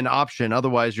 an option.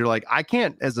 Otherwise you're like, I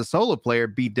can't, as a solo player,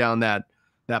 beat down that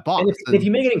boss. And if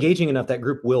you make it engaging enough, that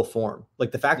group will form.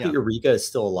 Like, the fact that Eureka is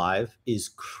still alive is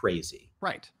crazy.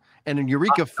 Right. And in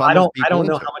Eureka, I don't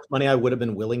know how much money I would have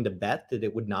been willing to bet that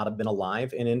it would not have been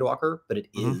alive in Endwalker, but it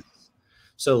is.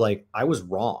 So like, I was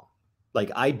wrong. Like,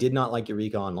 I did not like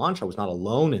Eureka on launch. I was not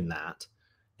alone in that.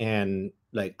 And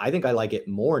like, I think I like it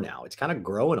more now. It's kind of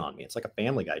growing on me. It's like a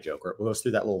Family Guy joke, where it goes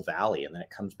through that little valley and then it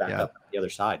comes back up the other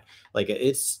side. Like,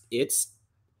 it's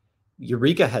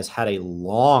Eureka has had a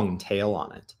long tail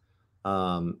on it.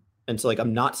 And so like,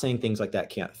 I'm not saying things like that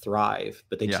can't thrive,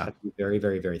 but they just have to be very,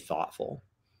 very, very thoughtful.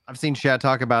 I've seen chat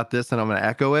talk about this, and I'm going to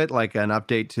echo it, like an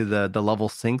update to the level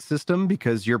sync system,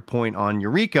 because your point on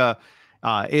Eureka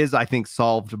is, I think,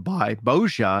 solved by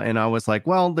Bozja. And I was like,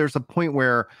 well, there's a point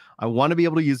where I want to be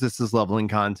able to use this as leveling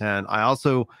content. I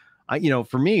also, you know,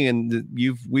 for me, and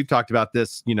we've talked about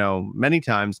this, you know, many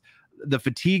times, the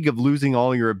fatigue of losing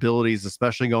all your abilities,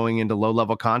 especially going into low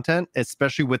level content,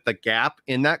 especially with the gap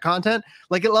in that content.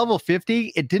 Like at level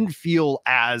 50, it didn't feel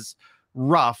as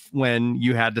rough when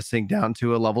you had to sink down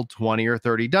to a level 20 or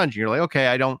 30 dungeon. You're like, okay,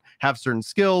 I don't have certain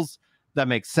skills. That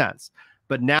makes sense.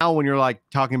 But now when you're like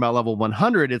talking about level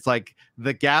 100, it's like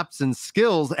the gaps in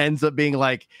skills ends up being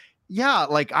like, yeah,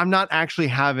 like I'm not actually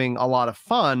having a lot of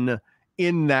fun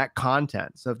in that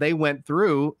content. So if they went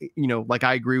through, you know, like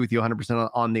I agree with you 100%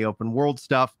 on the open world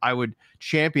stuff, I would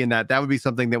champion that. That would be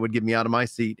something that would get me out of my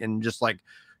seat and just like,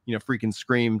 you know, freaking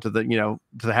scream to the, you know,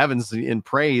 to the heavens in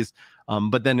praise.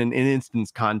 But then in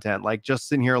instance content, like just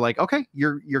sitting here like, okay,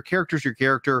 your character's your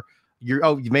character.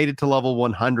 You made it to level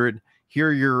 100. Here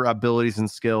are your abilities and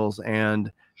skills.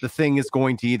 And the thing is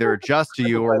going to either adjust to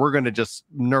you, or we're going to just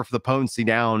nerf the potency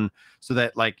down, so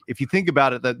that, like, if you think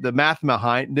about it, the math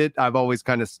behind it, I've always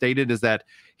kind of stated, is that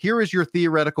here is your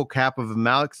theoretical cap of a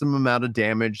maximum amount of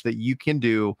damage that you can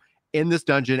do in this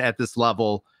dungeon at this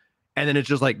level. And then it's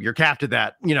just like, you're capped at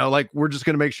that, you know, like, we're just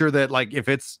going to make sure that, like, if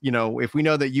it's, you know, if we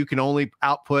know that you can only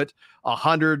output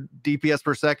 100 DPS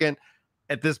per second,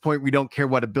 at this point, we don't care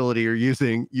what ability you're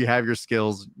using. You have your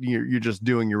skills. You're just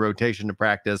doing your rotation to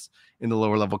practice in the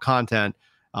lower level content.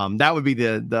 That would be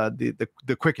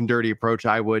the quick and dirty approach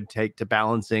I would take to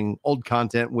balancing old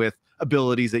content with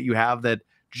abilities that you have that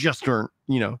just aren't,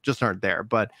 you know, just aren't there.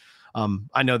 But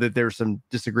I know that there's some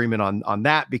disagreement on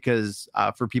that, because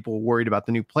for people worried about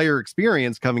the new player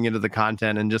experience coming into the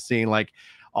content and just seeing like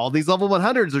all these level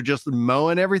 100s are just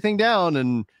mowing everything down,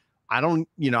 and I don't,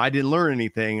 you know, I didn't learn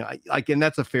anything. And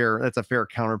that's a fair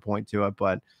counterpoint to it.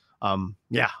 But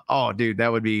yeah, oh dude,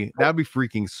 that would be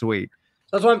freaking sweet.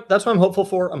 That's what I'm hopeful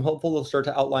for. I'm hopeful they'll start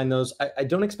to outline those. I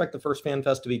don't expect the first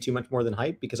FanFest to be too much more than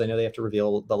hype, because I know they have to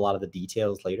reveal a lot of the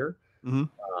details later.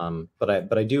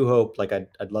 But I do hope, like,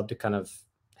 I'd love to kind of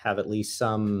have at least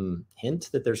some hint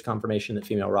that there's confirmation that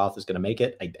female Roth is going to make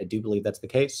it. I do believe that's the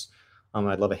case.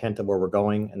 I'd love a hint of where we're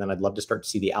going. And then I'd love to start to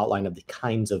see the outline of the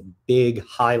kinds of big,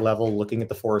 high level, looking at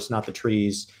the forest, not the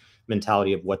trees,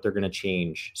 mentality of what they're going to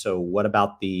change. So what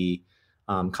about the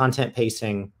content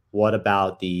pacing? What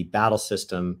about the battle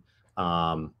system?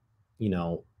 You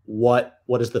know, what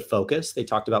is the focus? They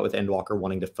talked about with Endwalker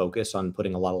wanting to focus on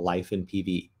putting a lot of life in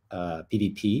PvP.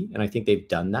 And I think they've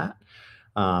done that.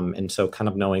 And so kind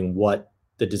of knowing what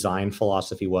the design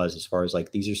philosophy was as far as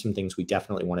like, these are some things we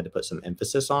definitely wanted to put some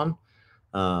emphasis on.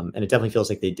 And it definitely feels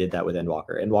like they did that with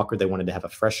Endwalker. Endwalker, they wanted to have a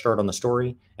fresh start on the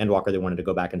story. Endwalker, they wanted to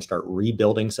go back and start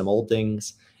rebuilding some old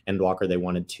things. Endwalker, they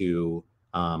wanted to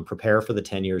prepare for the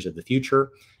 10 years of the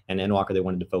future. And Endwalker, they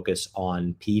wanted to focus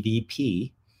on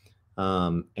PvP.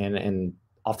 And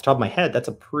off the top of my head, that's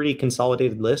a pretty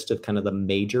consolidated list of kind of the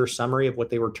major summary of what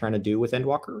they were trying to do with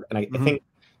Endwalker. And I think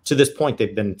to this point,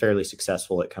 they've been fairly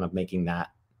successful at kind of making that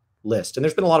list. And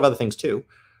there's been a lot of other things too.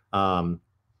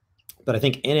 But I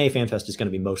think NA FanFest is going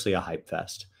to be mostly a hype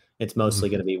fest. It's mostly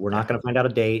going to be, we're not going to find out a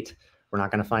date. We're not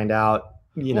going to find out,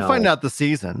 we'll find out the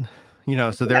season,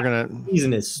 so they're going to.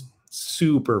 Season is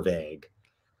super vague.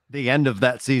 The end of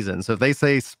that season. So if they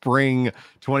say spring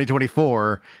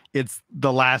 2024, it's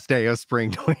the last day of spring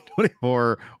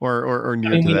 2024 or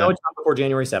near to that. We know it's not before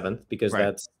January 7th because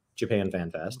that's Japan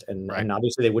Fan Fest. And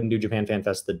obviously they wouldn't do Japan Fan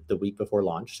Fest the week before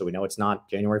launch. So we know it's not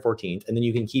January 14th. And then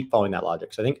you can keep following that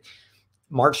logic. So I think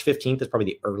March 15th is probably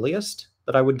the earliest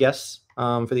that I would guess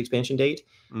for the expansion date.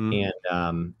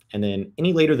 And then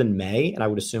any later than May, and I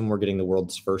would assume we're getting the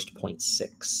world's first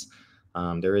 0.6.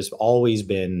 There has always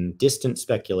been distant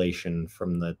speculation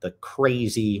from the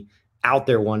crazy out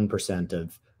there 1%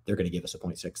 of they're going to give us a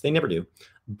 0.6. They never do.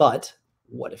 But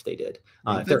what if they did?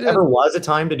 If there ever was a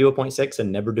time to do a 0.6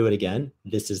 and never do it again,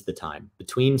 this is the time.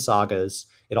 Between sagas,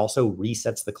 it also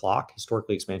resets the clock.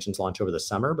 Historically, expansions launch over the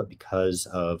summer, but because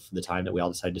of the time that we all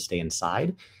decided to stay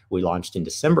inside, we launched in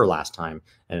December last time,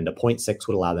 and a 0.6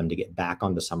 would allow them to get back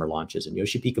onto summer launches. And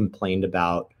Yoshi P complained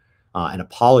about and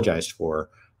apologized for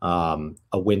a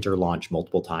winter launch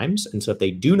multiple times. And so if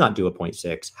they do not do a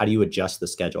 0.6, how do you adjust the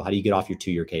schedule? How do you get off your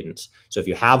 2-year cadence? So if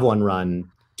you have one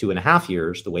run 2.5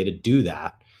 years, the way to do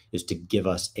that is to give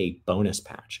us a bonus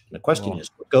patch. And the question is,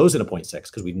 what goes in a 0.6?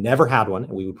 Because we've never had one,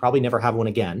 and we would probably never have one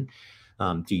again.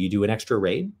 Do you do an extra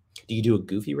raid? Do you do a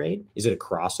goofy raid? Is it a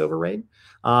crossover raid?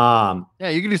 Yeah,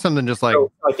 you can do something just like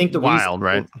I think the wild,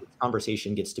 reason this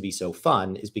conversation gets to be so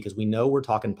fun is because we know we're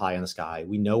talking pie in the sky.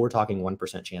 We know we're talking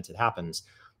 1% chance it happens.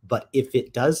 But if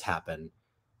it does happen,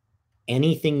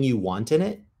 anything you want in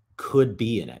it could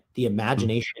be in it. The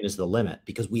imagination is the limit,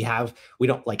 because we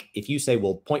don't like, if you say,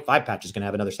 well, 0.5 patch is going to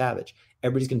have another Savage,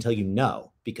 everybody's going to tell you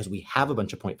no, because we have a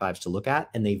bunch of 0.5s to look at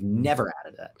and they've never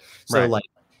added that. So like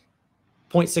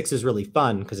 0.6 is really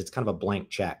fun because it's kind of a blank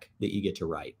check that you get to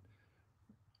write.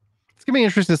 It's going to be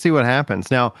interesting to see what happens.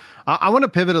 Now, I want to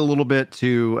pivot a little bit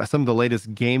to some of the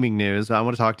latest gaming news. I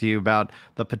want to talk to you about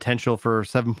the potential for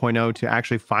 7.0 to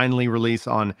actually finally release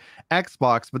on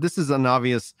Xbox, but this is an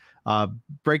obvious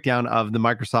breakdown of the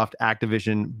Microsoft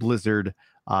Activision Blizzard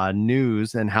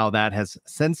news and how that has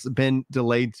since been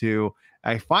delayed to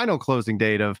a final closing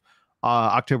date of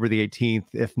October the 18th,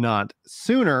 if not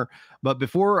sooner. But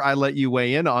before I let you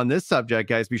weigh in on this subject,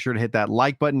 guys, be sure to hit that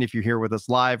like button if you're here with us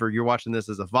live or you're watching this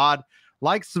as a VOD.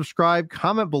 Like, subscribe,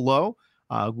 comment below.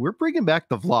 We're bringing back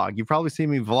the vlog. You've probably seen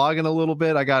me vlogging a little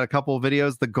bit. I got a couple of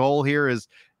videos. The goal here is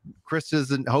Chris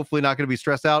isn't hopefully not going to be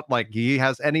stressed out. Like, he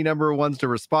has any number of ones to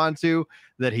respond to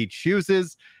that he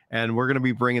chooses. And we're going to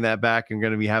be bringing that back and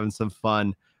going to be having some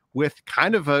fun with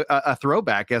kind of a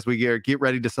throwback as we get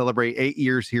ready to celebrate 8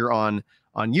 years here on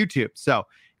YouTube. So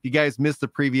if you guys missed the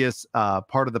previous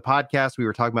part of the podcast, we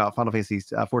were talking about Final Fantasy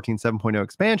 14 7.0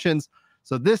 expansions.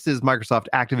 So this is Microsoft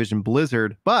Activision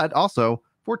Blizzard, but also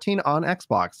 14 on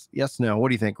Xbox. Yes, no. What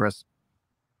do you think, Chris?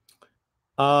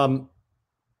 At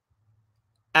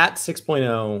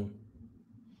 6.0,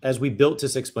 as we built to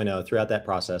 6.0 throughout that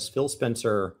process, Phil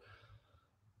Spencer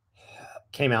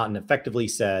came out and effectively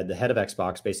said, the head of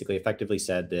Xbox basically effectively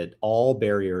said that all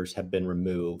barriers have been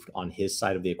removed on his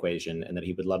side of the equation and that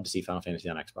he would love to see Final Fantasy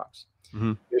on Xbox.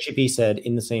 Yoshi P said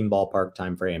in the same ballpark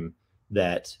timeframe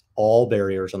that all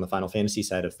barriers on the Final Fantasy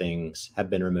side of things have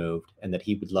been removed and that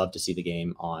he would love to see the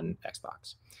game on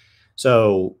Xbox.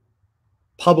 So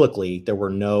publicly, there were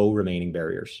no remaining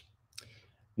barriers.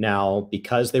 Now,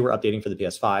 because they were updating for the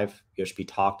PS5, Yoshi P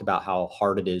talked about how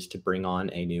hard it is to bring on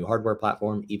a new hardware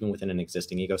platform, even within an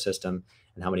existing ecosystem,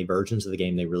 and how many versions of the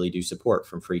game they really do support,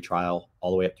 from free trial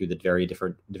all the way up through the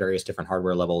various different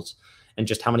hardware levels, and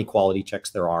just how many quality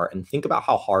checks there are. And think about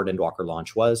how hard Endwalker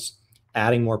launch was.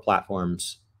 adding more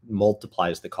platforms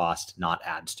multiplies the cost, not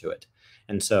adds to it.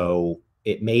 And so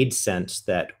it made sense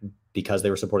that because they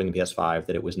were supporting the PS5,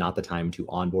 that it was not the time to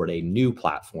onboard a new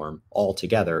platform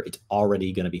altogether. It's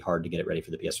already going to be hard to get it ready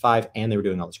for the PS5, and they were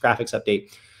doing all this graphics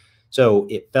update. So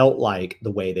it felt like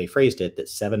the way they phrased it, that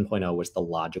 7.0 was the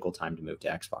logical time to move to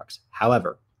Xbox.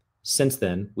 However, since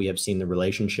then, we have seen the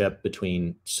relationship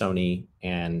between Sony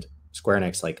and Square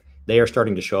Enix. Like, they are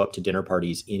starting to show up to dinner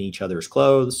parties in each other's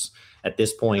clothes. At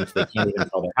this point, they can't even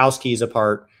tell their house keys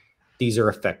apart. These are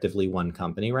effectively one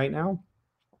company right now.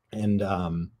 And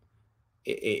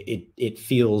it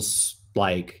feels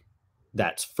like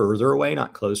that's further away,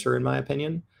 not closer, in my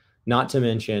opinion. Not to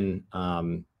mention,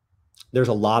 there's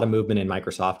a lot of movement in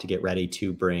Microsoft to get ready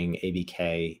to bring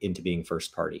ABK into being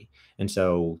first party. And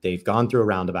so they've gone through a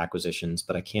round of acquisitions,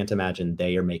 but I can't imagine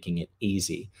they are making it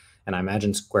easy. And I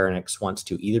imagine Square Enix wants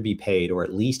to either be paid or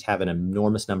at least have an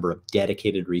enormous number of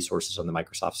dedicated resources on the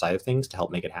Microsoft side of things to help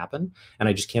make it happen. And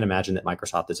I just can't imagine that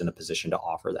Microsoft is in a position to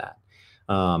offer that.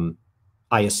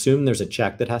 I assume there's a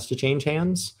check that has to change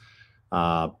hands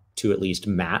to at least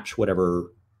match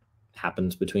whatever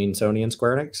happens between Sony and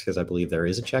Square Enix, because I believe there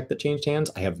is a check that changed hands.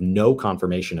 I have no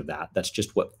confirmation of that. That's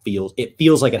just what it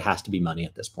feels like. It has to be money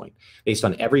at this point, based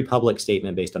on every public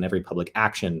statement, based on every public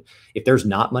action. If there's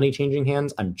not money changing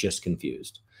hands, I'm just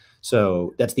confused.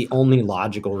 So that's the only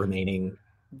logical remaining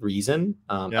reason.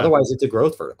 Otherwise, it's a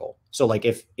growth vertical. So like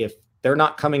if they're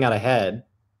not coming out ahead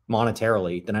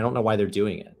monetarily, then I don't know why they're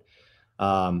doing it.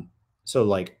 So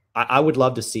like I would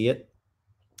love to see it.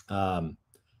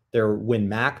 When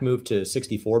Mac moved to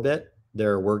 64-bit,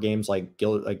 there were games like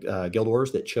Guild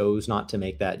Wars that chose not to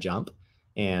make that jump,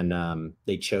 and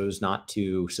they chose not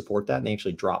to support that, and they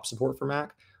actually dropped support for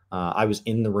Mac. I was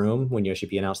in the room when Yoshi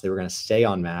P announced they were going to stay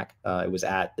on Mac. It was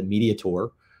at the Media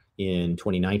Tour in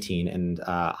 2019, and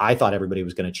I thought everybody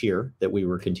was going to cheer that we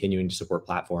were continuing to support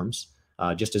platforms.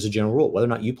 Just as a general rule, whether or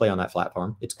not you play on that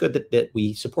platform, it's good that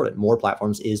we support it. More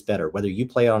platforms is better, whether you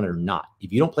play on it or not.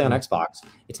 If you don't play on Xbox,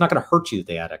 it's not going to hurt you that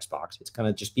they add Xbox. It's going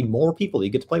to just be more people that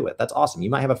you get to play with. That's awesome.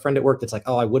 You might have a friend at work that's like,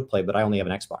 oh, I would play, but I only have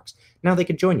an Xbox. Now they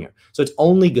could join you. So it's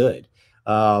only good.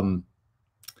 And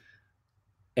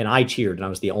I cheered, and I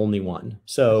was the only one.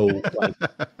 So like,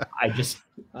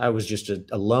 I was just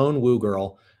a lone woo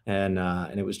girl, and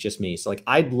it was just me. So like,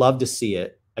 I'd love to see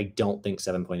it. I don't think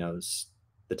 7.0 is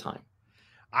the time.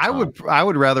 I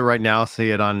would rather right now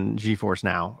see it on GeForce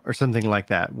Now or something like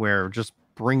that, where just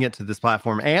bring it to this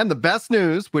platform. And the best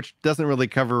news, which doesn't really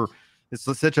cover, it's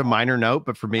such a minor note,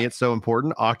 but for me it's so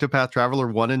important. Octopath Traveler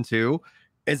 1 and 2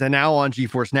 is now on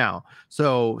GeForce Now.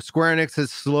 So Square Enix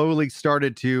has slowly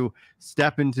started to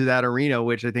step into that arena,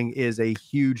 which I think is a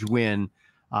huge win,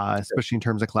 especially in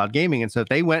terms of cloud gaming. And so if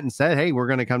they went and said, hey, we're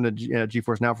going to come to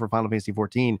GeForce Now for Final Fantasy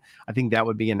 14, I think that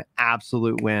would be an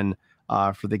absolute win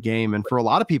for the game and for a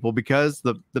lot of people, because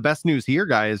the best news here,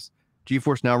 guys,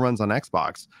 GeForce Now runs on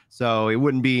Xbox, so it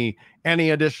wouldn't be any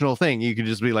additional thing. You could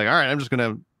just be like, all right, I'm just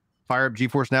gonna fire up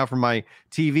GeForce Now from my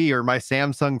TV or my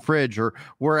Samsung fridge or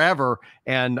wherever,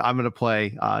 and I'm gonna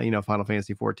play Final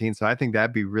Fantasy 14. So I think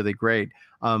that'd be really great.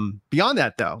 Beyond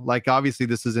that, though, like obviously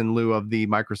this is in lieu of the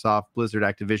Microsoft Blizzard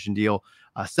Activision deal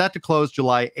set to close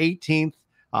July 18th.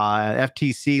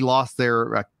 FTC lost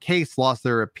their case, lost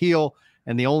their appeal.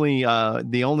 And the only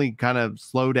kind of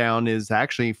slowdown is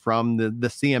actually from the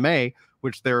CMA,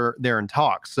 which they're in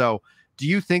talks. So do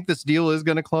you think this deal is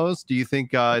going to close? Do you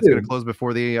think it's going to close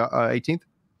before the 18th?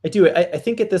 I do. I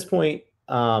think at this point,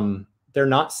 they're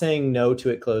not saying no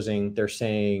to it closing. They're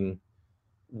saying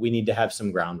we need to have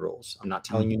some ground rules. I'm not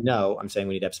telling you no. I'm saying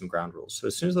we need to have some ground rules. So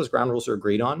as soon as those ground rules are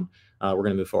agreed on, we're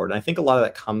going to move forward. And I think a lot of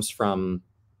that comes from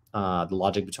the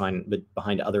logic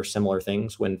behind other similar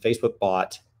things. When Facebook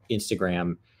bought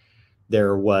Instagram,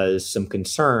 there was some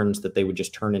concerns that they would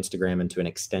just turn Instagram into an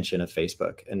extension of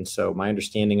Facebook. And so my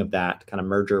understanding of that kind of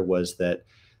merger was that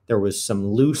there was some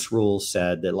loose rules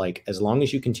said that, like, as long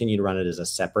as you continue to run it as a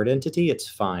separate entity, it's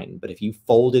fine. But if you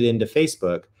fold it into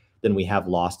Facebook, then we have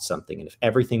lost something. And if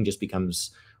everything just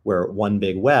becomes one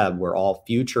big web, where all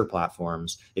future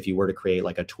platforms, if you were to create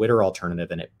like a Twitter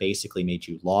alternative and it basically made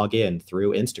you log in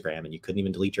through Instagram and you couldn't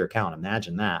even delete your account,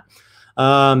 imagine that.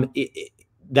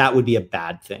 That would be a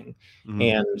bad thing.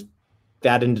 And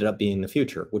that ended up being the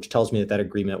future, which tells me that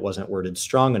agreement wasn't worded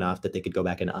strong enough that they could go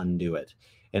back and undo it.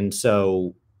 And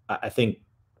so I think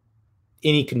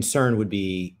any concern would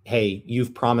be, hey,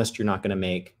 you've promised you're not going to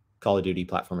make Call of Duty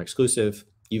platform exclusive.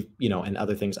 And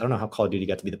other things. I don't know how Call of Duty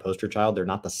got to be the poster child. They're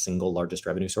not the single largest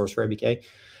revenue source for ABK,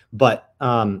 but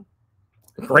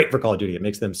great for Call of Duty. It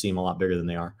makes them seem a lot bigger than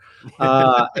they are.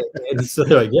 And so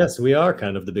they're like, yes, we are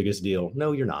kind of the biggest deal.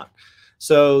 No, you're not.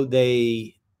 So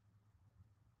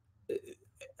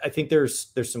I think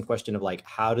there's some question of like,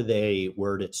 how do they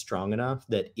word it strong enough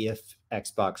that if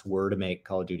Xbox were to make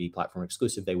Call of Duty platform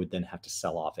exclusive, they would then have to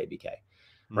sell off ABK,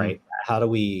 right? How do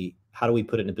we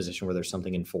put it in a position where there's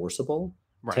something enforceable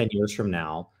 10 years from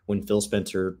now when Phil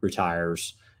Spencer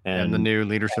retires and the new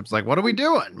leadership's like, what are we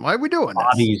doing? Why are we doing this?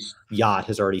 Bobby's yacht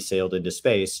has already sailed into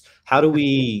space. How do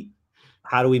we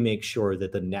make sure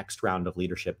that the next round of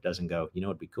leadership doesn't go, you know,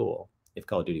 it'd be cool if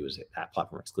Call of Duty was that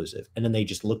platform exclusive. And then they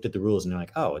just looked at the rules and they're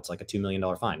like, oh, it's like a $2 million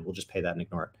fine. We'll just pay that and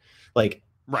ignore it. Like,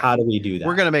 how do we do that?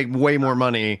 We're going to make way more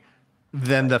money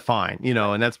than the fine, you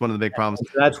know, and that's one of the big problems.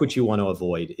 So that's what you want to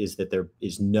avoid, is that there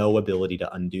is no ability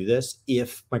to undo this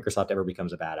if Microsoft ever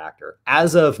becomes a bad actor.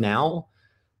 As of now,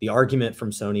 the argument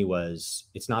from Sony was,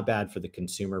 it's not bad for the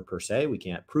consumer per se. We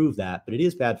can't prove that, but it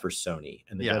is bad for Sony.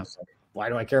 And the judge said, why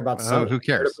do I care about Sony? Who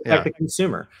cares? Protect the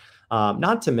consumer.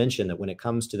 Not to mention that when it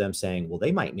comes to them saying, well,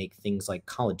 they might make things like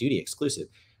Call of Duty exclusive.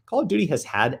 Call of Duty has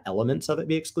had elements of it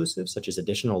be exclusive, such as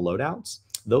additional loadouts.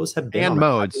 Those have been and on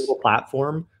modes. A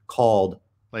platform called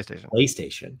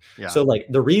PlayStation. Yeah. So like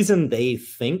the reason they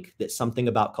think that something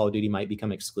about Call of Duty might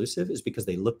become exclusive is because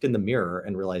they looked in the mirror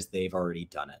and realized they've already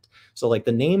done it. So like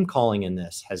the name calling in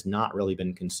this has not really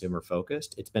been consumer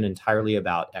focused. It's been entirely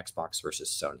about Xbox versus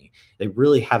Sony. They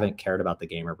really haven't cared about the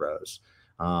gamer bros.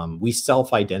 We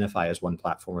self-identify as one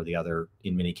platform or the other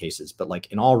in many cases, but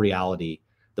like in all reality,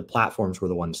 the platforms were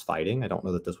the ones fighting. I don't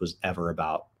know that this was ever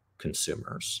about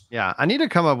consumers. Yeah, I need to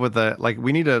come up with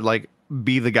we need to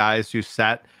be the guys who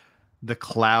set the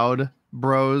cloud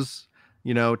bros,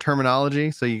 you know,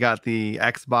 terminology. So you got the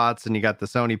Xbots and you got the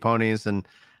Sony ponies, and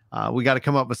we got to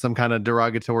come up with some kind of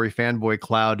derogatory fanboy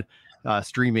cloud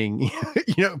streaming,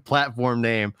 you know, platform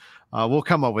name. We'll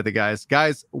come up with it, guys.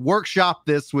 Guys, workshop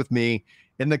this with me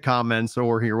in the comments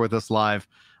or here with us live,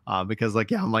 because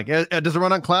I'm like, does it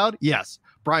run on cloud? Yes.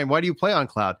 Brian, why do you play on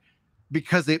cloud?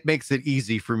 Because it makes it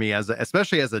easy for me,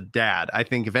 especially as a dad. I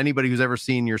think if anybody who's ever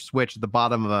seen your Switch at the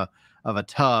bottom of a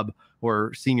tub,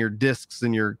 or seen your discs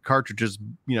and your cartridges,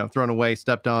 you know, thrown away,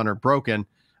 stepped on, or broken,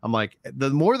 I'm like, the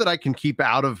more that I can keep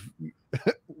out of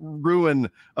ruin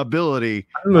ability,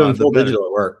 I'm moving full digital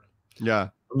at work. Yeah,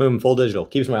 I'm moving full digital.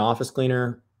 Keeps my office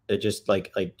cleaner. It just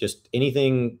like just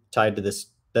anything tied to this.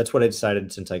 That's what I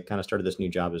decided since I kind of started this new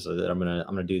job, is that I'm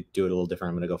gonna do it a little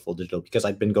different. I'm gonna go full digital because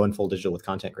I've been going full digital with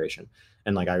content creation,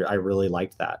 and like I really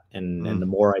liked that. And the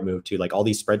more I move to like all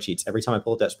these spreadsheets, every time I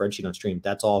pull up that spreadsheet on stream,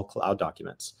 that's all cloud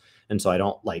documents. And so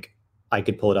I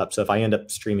could pull it up. So if I end up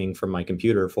streaming from my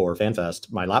computer for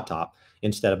FanFest, my laptop,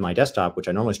 instead of my desktop, which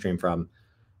I normally stream from,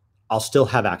 I'll still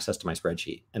have access to my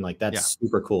spreadsheet. And like, that's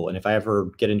super cool. And if I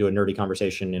ever get into a nerdy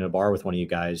conversation in a bar with one of you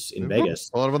guys in Vegas,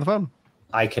 pull it over the phone,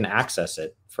 I can access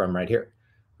it from right here,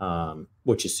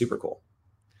 which is super cool.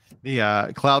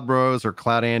 The Cloud Bros or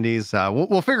Cloud Andes,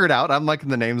 we'll figure it out. I'm liking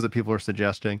the names that people are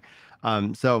suggesting.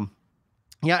 So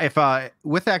yeah, if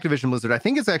with Activision Blizzard, I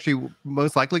think it's actually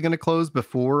most likely going to close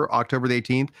before October the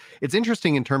 18th. It's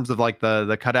interesting in terms of like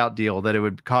the cutout deal that it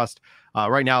would cost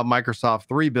right now Microsoft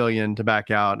 $3 billion to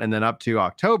back out, and then up to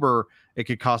October it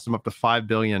could cost them up to $5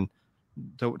 billion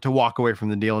to walk away from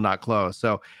the deal and not close.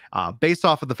 So based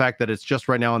off of the fact that it's just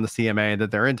right now on the CMA,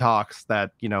 that they're in talks,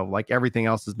 that, you know, like everything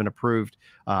else has been approved,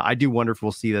 I do wonder if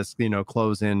we'll see this, you know,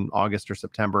 close in August or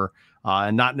September,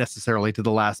 and not necessarily to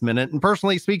the last minute. And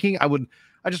personally speaking,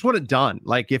 I just want it done.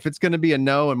 Like if it's going to be a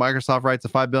no and Microsoft writes a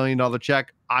 $5 billion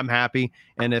check, I'm happy.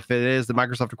 And if it is that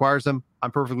Microsoft acquires them,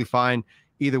 I'm perfectly fine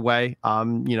either way.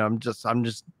 You know,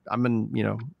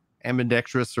 I'm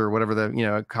ambidextrous or whatever, the, you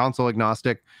know, console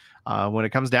agnostic when it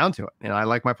comes down to it. And I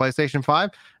like my PlayStation 5.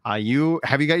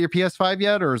 Have you got your PS5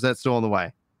 yet, or is that still on the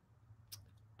way?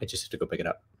 I just have to go pick it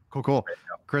up. Cool.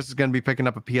 Chris is going to be picking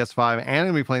up a PS5 and going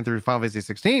to be playing through Final Fantasy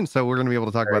 16. So we're going to be able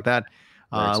to talk about that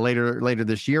later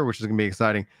this year, which is going to be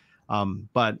exciting.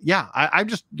 But yeah,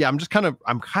 I'm kind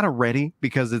of ready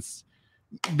because it's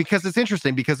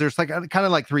interesting, because there's like kind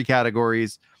of like three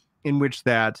categories in which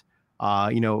that,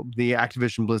 you know, the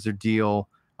Activision Blizzard deal,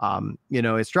 you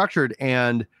know, is structured.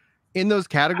 And in those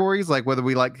categories, like whether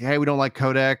we like, hey, we don't like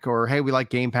codec, or hey, we like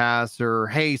Game Pass, or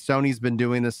hey, Sony's been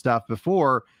doing this stuff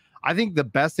before, I think the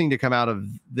best thing to come out of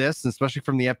this, especially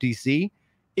from the FTC,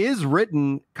 is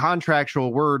written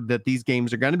contractual word that these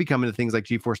games are going to be coming to things like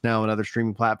GeForce Now and other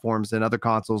streaming platforms and other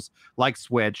consoles like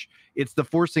Switch. It's the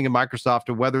forcing of Microsoft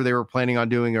to whether they were planning on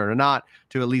doing it or not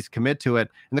to at least commit to it.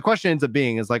 And the question ends up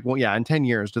being is like, well, yeah, in 10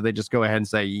 years, do they just go ahead and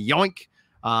say yoink?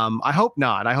 I hope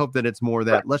not. I hope that it's more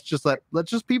that let's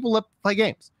just people play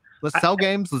games. Let's sell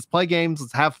games. Let's play games.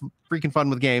 Let's have freaking fun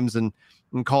with games. And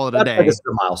and call it a That's why this day.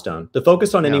 is a milestone. The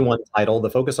focus on any Yeah. one title, the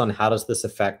focus on how does this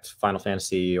affect Final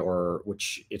Fantasy, or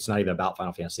which it's not even about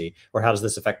Final Fantasy, or how does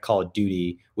this affect Call of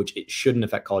Duty, which it shouldn't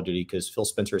affect Call of Duty, because Phil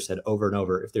Spencer said over and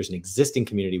over, if there's an existing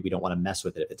community, we don't want to mess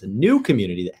with it. If it's a new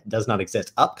community that does not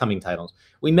exist, upcoming titles,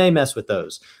 we may mess with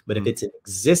those. But if it's an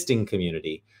existing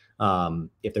community,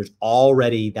 if there's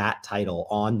already that title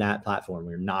on that platform,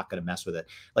 we're not going to mess with it.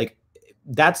 Like,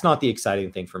 that's not the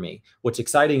exciting thing for me. What's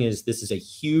exciting is this is a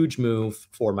huge move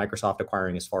for Microsoft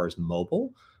acquiring as far as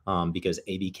mobile, because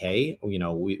ABK,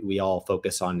 we all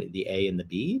focus on the A and the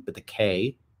B, but the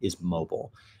K is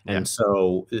mobile. And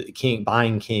so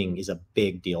buying King is a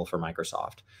big deal for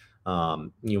Microsoft.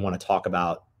 You want to talk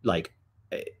about, like,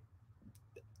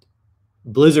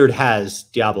 Blizzard has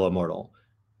Diablo Immortal.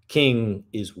 King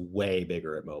is way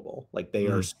bigger at mobile. Like, they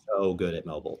are so good at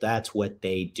mobile. That's what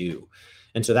they do.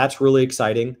 And so that's really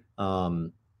exciting.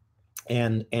 And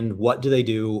what do they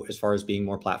do as far as being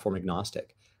more platform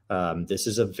agnostic? This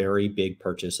is a very big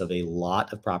purchase of a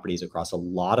lot of properties across a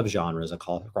lot of genres,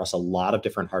 across a lot of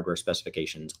different hardware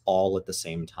specifications, all at the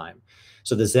same time.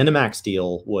 So the ZeniMax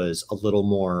deal was a little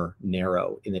more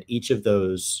narrow in that each of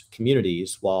those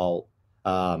communities, while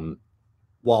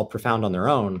profound on their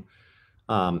own,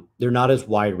 they're not as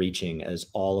wide reaching as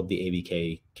all of the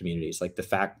ABK communities. Like, the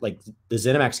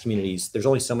ZeniMax communities, there's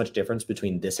only so much difference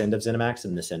between this end of ZeniMax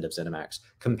and this end of ZeniMax,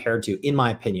 compared to, in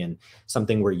my opinion,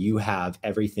 something where you have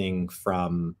everything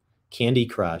from Candy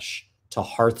Crush to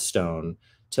Hearthstone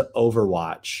to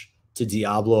Overwatch to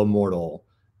Diablo Immortal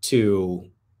to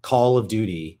Call of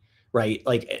Duty, right?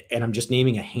 Like, and I'm just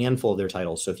naming a handful of their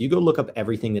titles. So if you go look up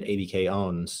everything that ABK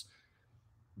owns,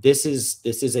 this is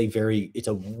it's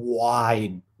a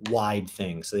wide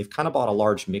thing. So they've kind of bought a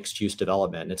large mixed use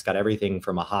development, and it's got everything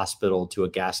from a hospital to a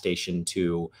gas station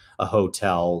to a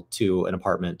hotel to an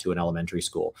apartment to an elementary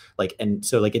school. And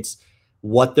so it's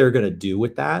what they're going to do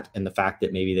with that, and the fact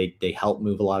that maybe they help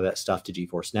move a lot of that stuff to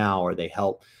GeForce Now, or they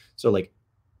help. So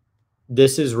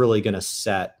this is really going to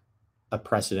set a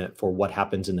precedent for what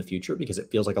happens in the future, because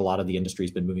it feels like a lot of the industry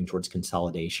has been moving towards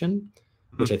consolidation,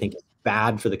 which I think is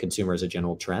bad for the consumer as a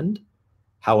general trend.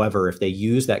 However, if they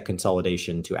use that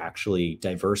consolidation to actually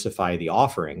diversify the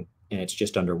offering, and it's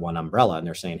just under one umbrella, and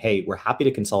they're saying, hey, we're happy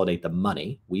to consolidate the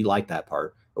money, we like that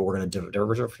part, but we're going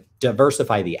to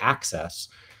diversify the access,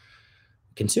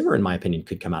 consumer, in my opinion,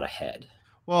 could come out ahead.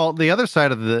 Well, the other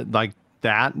side of the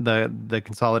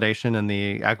consolidation and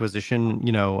the acquisition,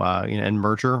 and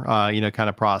merger, kind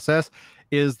of process,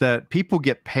 is that people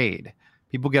get paid.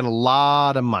 People get a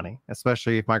lot of money,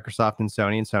 especially if Microsoft and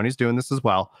Sony's doing this as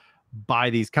well, by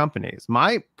these companies.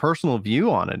 My personal view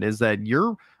on it is that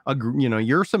you're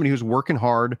somebody who's working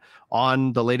hard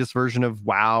on the latest version of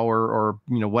WoW or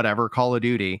whatever, Call of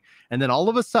Duty, and then all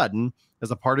of a sudden,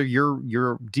 as a part of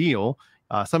your deal,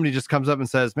 somebody just comes up and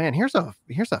says, man, here's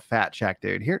a fat check,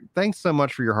 dude. Here, thanks so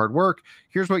much for your hard work.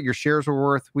 Here's what your shares were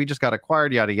worth. We just got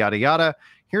acquired, yada, yada, yada.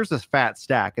 Here's this fat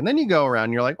stack. And then you go around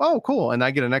and you're like, oh, cool. And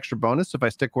I get an extra bonus if I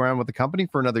stick around with the company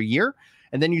for another year.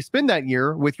 And then you spend that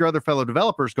year with your other fellow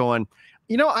developers going,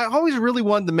 I always really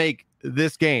wanted to make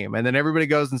this game. And then everybody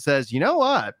goes and says, you know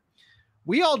what?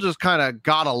 We all just kind of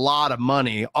got a lot of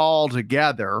money all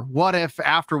together. What if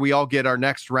after we all get our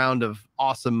next round of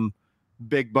awesome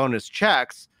big bonus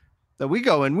checks, that we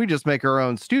go and we just make our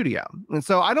own studio? And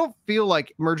so I don't feel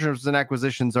like mergers and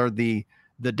acquisitions are the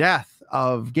death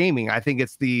of gaming. I think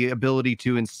it's the ability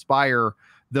to inspire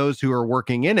those who are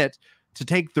working in it to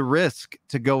take the risk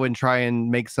to go and try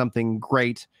and make something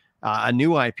great, a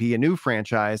new IP, a new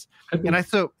franchise. And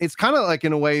so it's kind of like,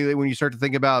 in a way, that when you start to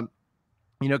think about,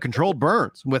 controlled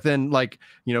burns within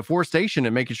forestation,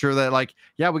 and making sure that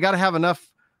we got to have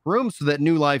enough room so that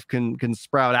new life can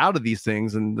sprout out of these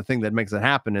things. And the thing that makes it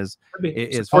happen is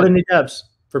supporting the devs.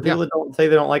 For people that don't say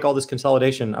they don't like all this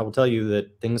consolidation, I will tell you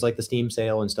that things like the Steam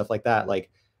sale and stuff like that,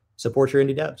 support your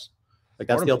indie devs.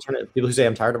 That's the alternative. People who say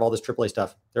I'm tired of all this AAA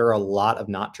stuff, there are a lot of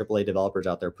not AAA developers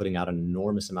out there putting out an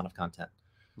enormous amount of content.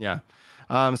 Yeah.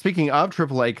 Speaking of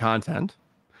AAA content,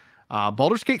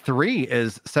 Baldur's Gate 3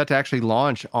 is set to actually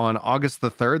launch on August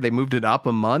the 3rd. They moved it up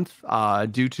a month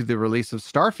due to the release of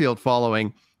Starfield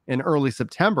following in early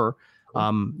September.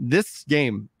 This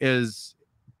game is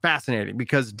fascinating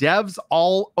because devs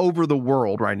all over the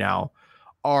world right now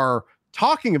are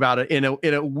talking about it in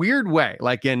a weird way,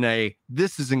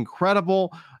 this is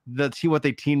incredible. That's what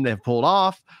they have pulled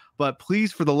off. But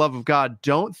please, for the love of God,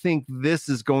 don't think this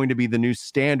is going to be the new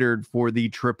standard for the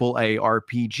AAA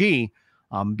RPG,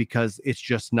 because it's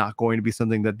just not going to be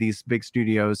something that these big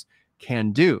studios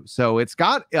can do. So it's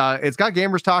got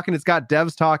gamers talking, it's got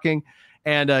devs talking,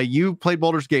 and you played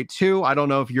Baldur's Gate 2. I don't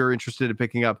know if you're interested in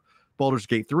picking up Baldur's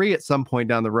Gate 3 at some point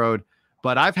down the road,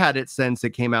 but I've had it since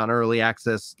it came out in early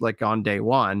access, like on day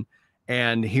one.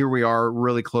 And here we are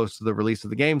really close to the release of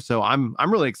the game. So I'm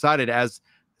really excited as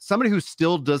somebody who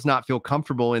still does not feel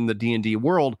comfortable in the D&D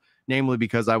world, namely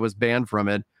because I was banned from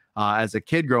it as a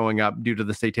kid growing up due to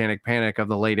the satanic panic of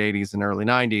the late 80s and early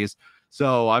 90s.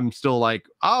 So I'm still like,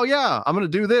 oh yeah, I'm going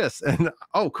to do this. And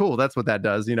oh, cool. That's what that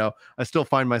does. You know, I still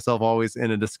find myself always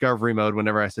in a discovery mode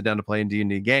whenever I sit down to play a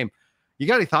D&D game. You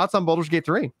got any thoughts on Baldur's Gate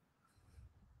 3?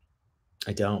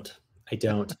 I don't.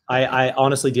 I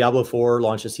honestly, Diablo 4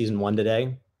 launches season 1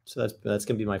 today. So that's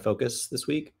going to be my focus this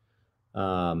week.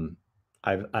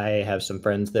 I have some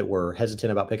friends that were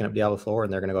hesitant about picking up Diablo 4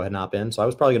 and they're going to go ahead and hop in. So I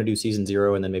was probably going to do season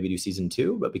 0 and then maybe do season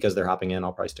 2, but because they're hopping in,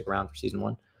 I'll probably stick around for season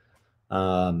 1.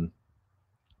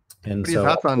 And what are your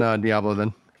thoughts on Diablo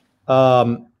then?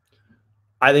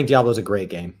 I think Diablo is a great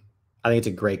game. I think it's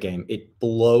a great game. It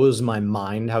blows my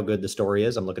mind how good the story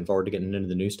is. I'm looking forward to getting into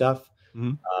the new stuff.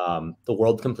 Mm-hmm. The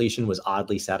world completion was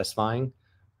oddly satisfying.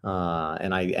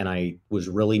 And I was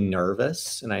really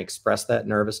nervous, and I expressed that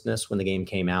nervousness when the game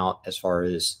came out as far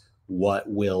as what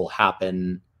will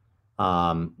happen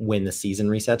when the season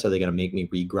resets. Are they going to make me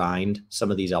regrind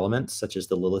some of these elements, such as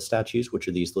the Lilith statues, which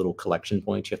are these little collection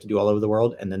points you have to do all over the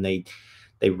world? And then they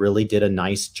really did a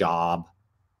nice job,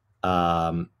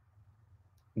 to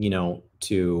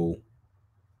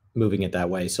moving it that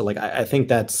way. So like, I think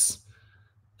that's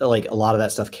like a lot of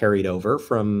that stuff carried over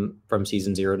from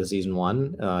season 0 to season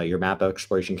 1. Your map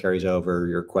exploration carries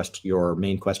over, your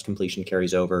main quest completion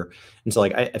carries over. And so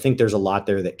like, I think there's a lot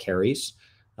there that carries.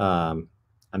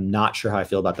 I'm not sure how I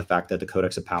feel about the fact that the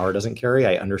Codex of Power doesn't carry.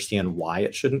 I understand why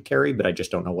it shouldn't carry, but I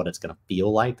just don't know what it's going to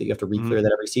feel like that you have to re-clear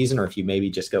that every season, or if you maybe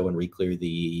just go and re-clear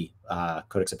the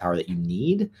Codex of Power that you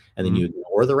need, and then you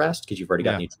ignore the rest because you've already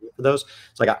got needs for those.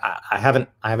 So like I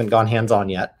haven't gone hands-on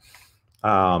yet,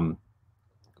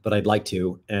 but I'd like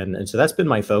to, and so that's been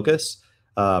my focus.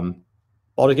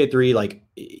 Baldur's Gate 3, like,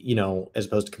 as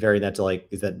opposed to comparing that to like,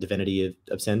 is that Divinity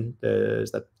of Sin?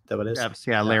 Is that what it is?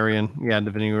 Yeah, Larian. Yeah,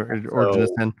 Divinity Origin of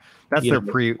Sin. That's their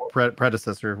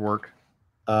predecessor work.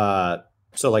 So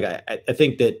like, I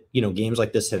think that, games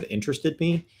like this have interested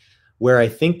me. Where I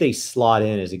think they slot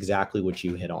in is exactly what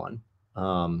you hit on.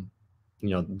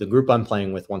 The group I'm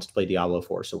playing with wants to play Diablo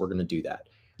 4, so we're going to do that.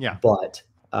 Yeah. But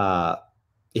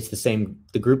it's the same.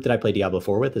 The group that I play Diablo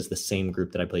 4 with is the same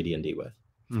group that I play D&D with.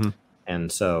 Mm-hmm.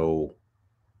 And so,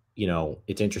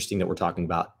 it's interesting that we're talking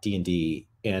about D&D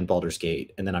and Baldur's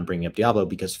Gate, and then I'm bringing up Diablo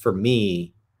because for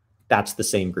me, that's the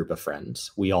same group of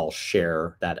friends. We all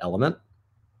share that element.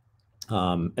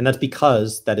 And that's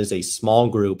because that is a small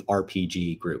group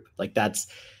RPG group. Like that's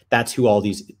who all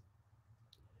these.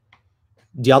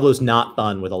 Diablo's not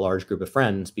fun with a large group of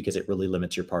friends because it really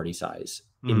limits your party size.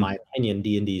 In my opinion,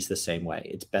 D&D is the same way.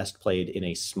 It's best played in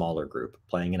a smaller group.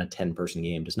 Playing in a 10-person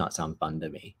game does not sound fun to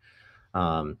me.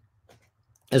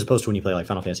 As opposed to when you play like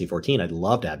Final Fantasy 14, I'd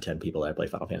love to have 10 people that I play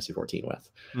Final Fantasy 14 with.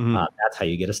 That's how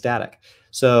you get a static.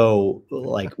 So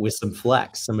like with some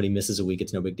flex, somebody misses a week,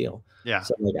 it's no big deal. Yeah.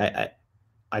 So like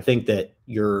I think that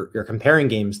you're comparing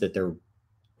games that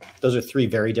those are 3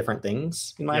 very different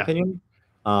things in my opinion.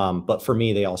 But for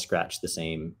me, they all scratch the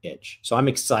same itch. So I'm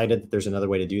excited that there's another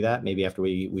way to do that. Maybe after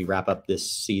we wrap up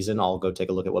this season, I'll go take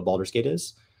a look at what Baldur's Gate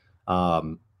is.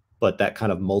 But that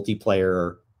kind of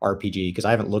multiplayer RPG, because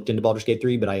I haven't looked into Baldur's Gate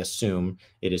 3, but I assume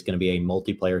it is going to be a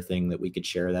multiplayer thing that we could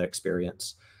share that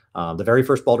experience. The very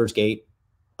first Baldur's Gate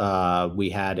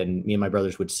we had, and me and my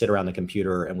brothers would sit around the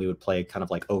computer and we would play kind of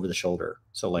like over the shoulder.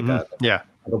 So like a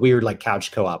weird like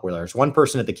couch co-op where there's one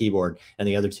person at the keyboard and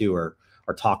the other 2 are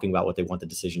talking about what they want the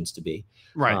decisions to be.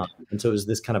 Right. And so it was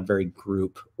this kind of very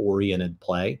group oriented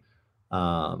play.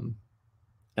 And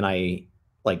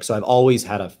so I've always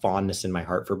had a fondness in my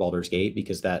heart for Baldur's Gate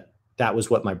because that was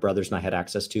what my brothers and I had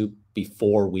access to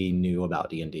before we knew about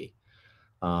D&D.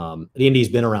 D&D's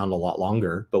been around a lot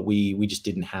longer, but we just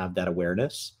didn't have that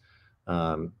awareness.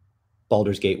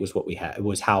 Baldur's Gate was what we had. It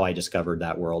was how I discovered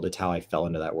that world. It's how I fell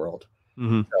into that world.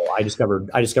 So I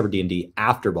discovered D&D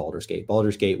after Baldur's Gate.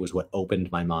 Baldur's Gate was what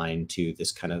opened my mind to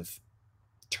this kind of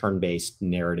turn-based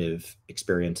narrative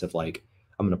experience of like,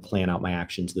 I'm going to plan out my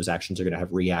actions. Those actions are going to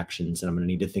have reactions, and I'm going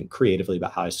to need to think creatively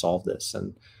about how I solve this.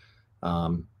 And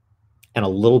a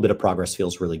little bit of progress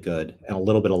feels really good, and a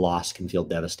little bit of loss can feel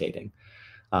devastating.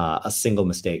 A single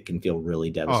mistake can feel really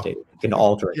devastating. It can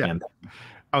alter a campaign.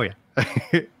 Oh yeah,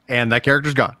 and that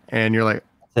character's gone, and you're like,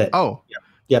 oh,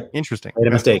 yep, interesting. Made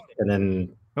a mistake, and then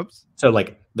oops. So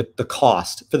like the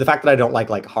cost for the fact that I don't like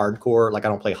hardcore, like I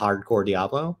don't play hardcore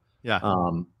Diablo. Yeah.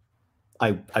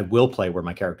 I will play where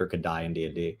my character could die in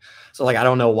D&D. So like I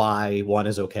don't know why one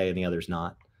is okay and the other's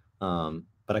not.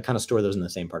 But I kind of store those in the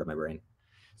same part of my brain.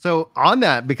 So on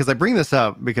that, because I bring this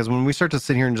up, because when we start to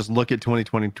sit here and just look at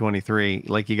 2020-23,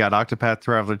 like you got Octopath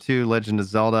Traveler 2, Legend of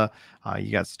Zelda,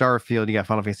 you got Starfield, you got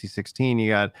Final Fantasy 16, you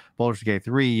got Baldur's Gate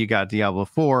 3, you got Diablo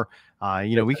 4.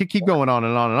 We could keep going on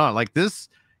and on and on. Like this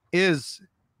is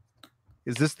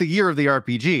this the year of the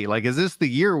RPG? Like, is this the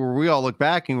year where we all look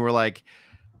back and we're like,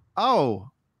 oh,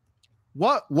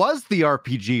 what was the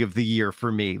RPG of the year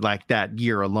for me, like that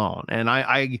year alone? And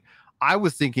I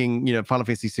was thinking, Final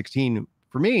Fantasy 16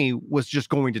 for me was just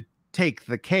going to take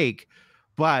the cake,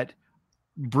 but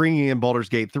bringing in Baldur's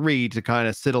Gate 3 to kind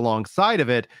of sit alongside of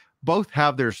it, both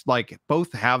have their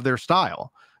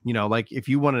style. Like if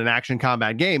you want an action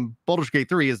combat game, Baldur's Gate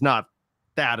 3 is not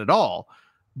that at all.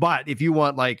 But if you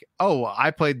want like, oh, I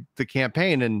played the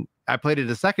campaign and I played it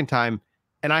a second time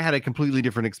and I had a completely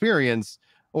different experience,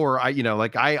 or I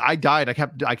died. I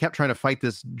kept trying to fight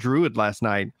this druid last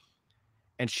night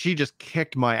and she just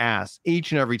kicked my ass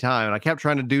each and every time. And I kept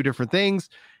trying to do different things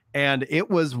and it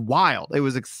was wild. It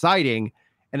was exciting.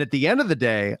 And at the end of the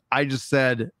day, I just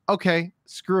said, okay,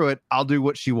 screw it. I'll do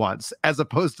what she wants, as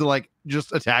opposed to like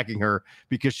just attacking her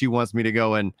because she wants me to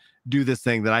go and do this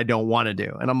thing that I don't want to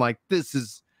do. And I'm like, this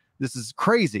is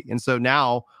crazy. And so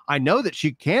now I know that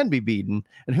she can be beaten,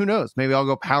 and who knows, maybe I'll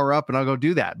go power up and I'll go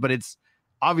do that. But it's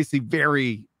obviously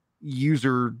very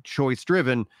user choice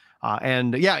driven.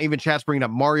 And yeah, even chat's bringing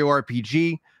up Mario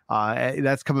RPG.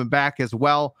 That's coming back as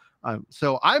well.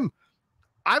 So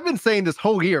I've been saying this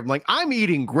whole year, I'm like, I'm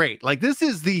eating great. Like this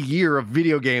is the year of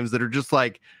video games that are just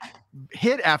like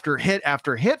hit after hit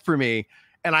after hit for me.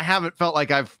 And I haven't felt like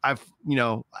I've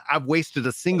wasted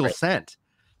a single cent.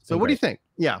 So what do you think?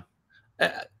 Yeah.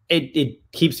 It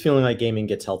keeps feeling like gaming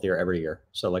gets healthier every year.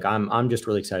 So like, I'm just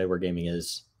really excited where gaming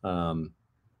is. I'm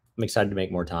excited to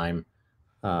make more time.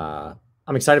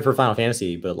 I'm excited for Final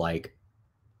Fantasy, but like,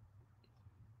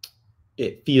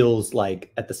 it feels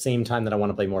like at the same time that I want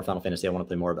to play more Final Fantasy, I want to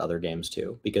play more of other games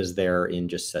too, because they're in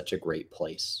just such a great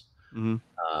place. Mm-hmm.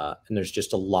 And there's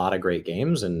just a lot of great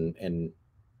games, and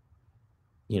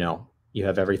you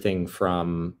have everything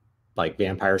from like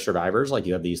Vampire Survivors. Like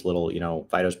you have these little,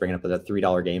 Vito's bringing up that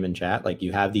 $3 game in chat. Like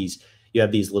you have these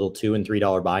little $2 and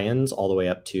 $3 buy-ins all the way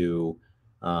up to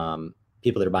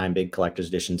people that are buying big collector's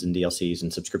editions and DLCs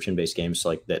and subscription-based games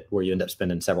like that, where you end up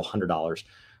spending several $100s.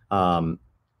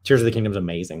 Tears of the Kingdom is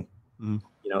amazing.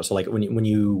 So like when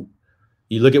you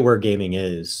look at where gaming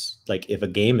is, like if a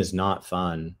game is not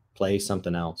fun, play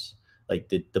something else. Like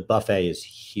the buffet is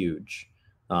huge.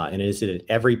 And it is at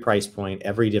every price point,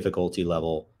 every difficulty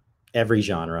level, every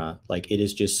genre. Like it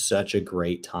is just such a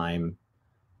great time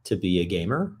to be a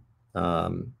gamer.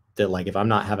 That like, if I'm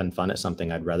not having fun at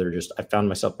something, I'd rather I found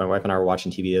myself, my wife and I were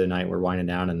watching TV the other night, we're winding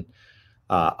down, and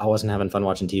I wasn't having fun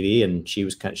watching TV, and she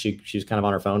was kind of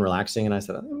on her phone relaxing, and I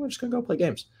said, we're just gonna go play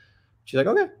games. She's like,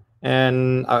 okay.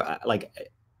 And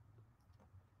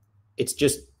it's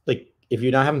just like, if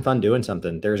you're not having fun doing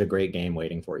something, there's a great game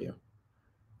waiting for you.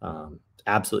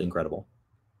 Absolutely incredible.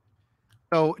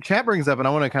 So chat brings up, and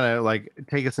I want to kind of like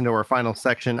take us into our final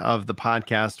section of the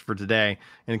podcast for today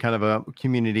and kind of a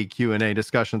community Q&A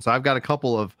discussion. So I've got a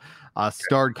couple of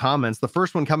starred comments. The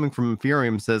first one coming from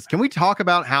Infurium says, can we talk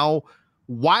about how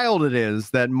wild it is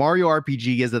that Mario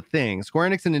RPG is a thing? Square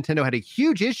Enix and Nintendo had a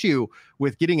huge issue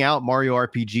with getting out Mario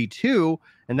RPG 2,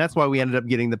 and that's why we ended up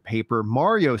getting the Paper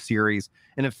Mario series.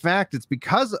 And in fact, it's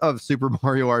because of Super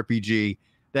Mario RPG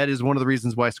that is one of the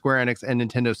reasons why Square Enix and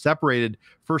Nintendo separated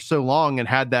for so long and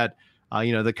had that,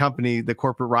 the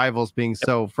corporate rivals being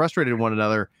so frustrated with one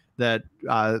another that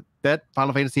that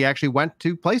Final Fantasy actually went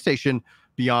to PlayStation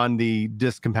beyond the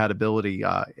disc compatibility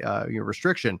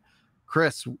restriction.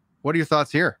 Chris, what are your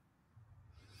thoughts here?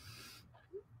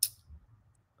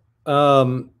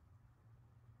 I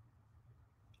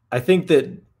think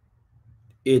that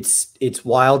it's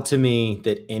wild to me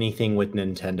that anything with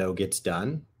Nintendo gets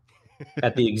done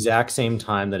at the exact same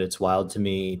time that it's wild to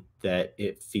me that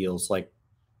it feels like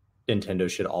Nintendo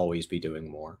should always be doing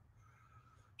more.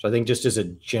 So I think just as a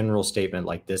general statement,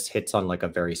 like this hits on like a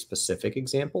very specific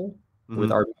example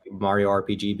with Mario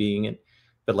RPG being it,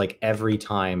 but like every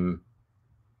time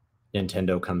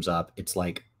Nintendo comes up, it's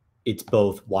like, it's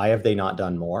both why have they not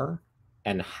done more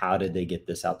and how did they get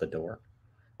this out the door?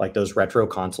 Like those retro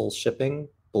consoles shipping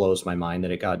blows my mind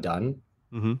that it got done,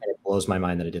 and it blows my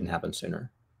mind that it didn't happen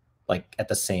sooner. Like at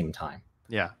the same time.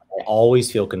 Yeah. I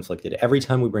always feel conflicted. Every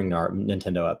time we bring our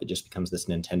Nintendo up, it just becomes this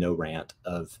Nintendo rant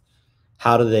of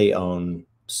how do they own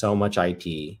so much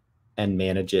IP and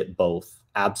manage it both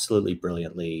absolutely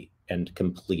brilliantly and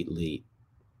completely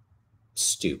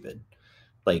stupid.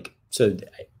 Like, so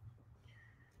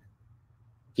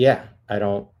Yeah, I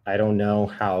don't know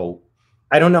how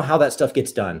that stuff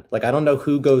gets done. Like, I don't know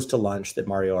who goes to lunch that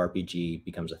Mario RPG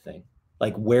becomes a thing.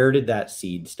 Like, where did that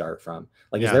seed start from?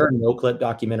 Like, is Yeah, there a no clip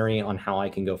documentary on how I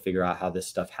can go figure out how this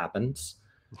stuff happens?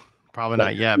 probably Like,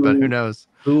 not yet, but who who knows?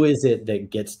 who is it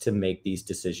that gets to make these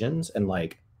decisions? And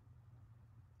like,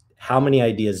 how many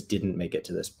ideas didn't make it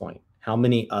to this point? How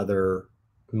many other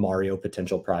Mario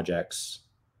potential projects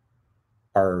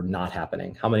are not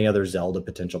happening? How many other Zelda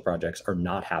potential projects are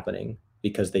not happening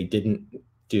because they didn't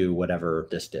do whatever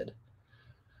this did?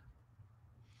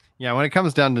 Yeah, when it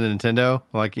comes down to Nintendo,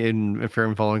 like if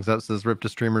you're following that says rip to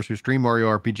streamers who stream Mario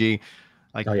RPG,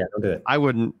 like Oh yeah, don't do it. I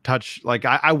wouldn't touch. Like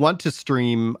I want to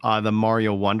stream the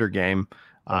Mario Wonder game,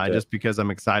 Don't do it. just because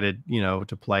I'm excited,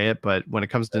 to play it. But when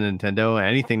it comes to Nintendo,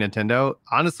 anything Nintendo,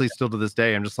 honestly, still to this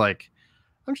day, I'm just like,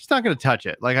 I'm just not going to touch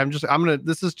it. Like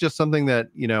this is just something that,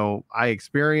 I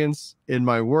experience in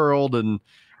my world, and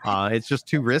it's just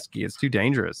too risky. It's too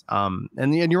dangerous.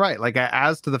 And you're right. Like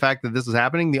as to the fact that this is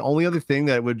happening, the only other thing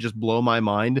that would just blow my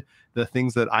mind, the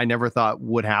things that I never thought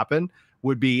would happen,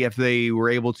 would be if they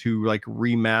were able to like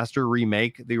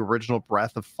remake the original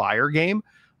Breath of Fire game,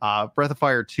 Breath of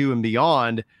Fire 2 and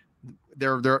beyond.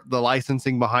 They're the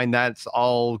licensing behind that's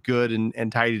all good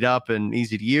and tidied up and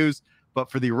easy to use.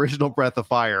 But for the original Breath of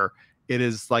Fire, it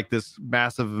is like this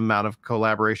massive amount of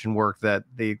collaboration work that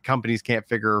the companies can't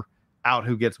figure out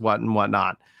who gets what and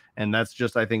whatnot. And that's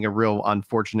just, I think, a real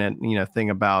unfortunate, thing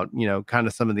about, kind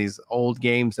of some of these old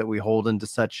games that we hold into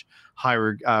such high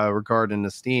regard and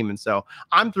esteem. And so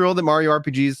I'm thrilled that Mario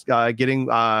RPG's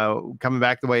coming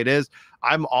back the way it is.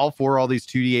 I'm all for all these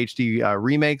 2D HD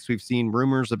remakes. We've seen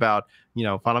rumors about,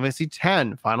 Final Fantasy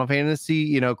X, Final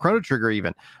Fantasy, Chrono Trigger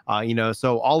even,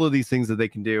 so all of these things that they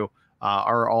can do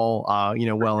are all,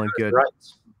 well and good. Right.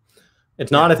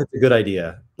 It's Yeah. not if it's a good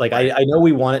idea. Like, Right. I know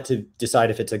we want it to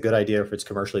decide if it's a good idea or if it's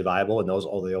commercially viable, and those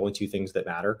are the only two things that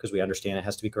matter, because we understand it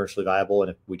has to be commercially viable, and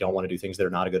if we don't want to do things that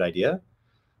are not a good idea.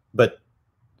 But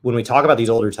when we talk about these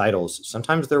older titles,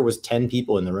 sometimes there was 10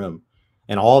 people in the room,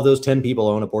 and all of those 10 people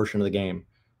own a portion of the game,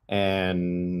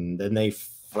 and then they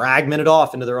fragment it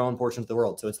off into their own portion of the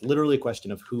world. So it's literally a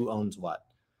question of who owns what,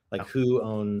 like who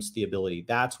owns the ability.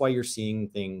 That's why you're seeing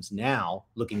things now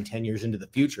looking 10 years into the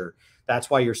future. That's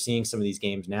why you're seeing some of these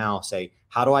games now say,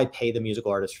 how do I pay the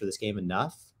musical artist for this game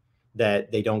enough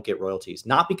that they don't get royalties?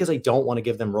 Not because I don't want to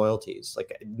give them royalties.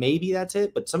 Like, maybe that's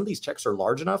it, but some of these checks are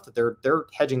large enough that they're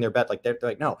hedging their bet. Like, they're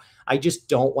like, no, I just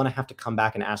don't want to have to come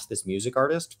back and ask this music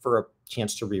artist for a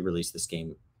chance to re-release this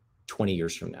game 20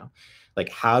 years from now. Like,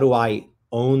 how do I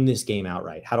own this game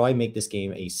outright? How do I make this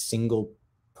game a single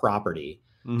property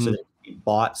so that it can be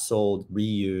bought, sold,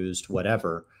 reused,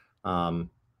 whatever?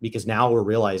 Because now we're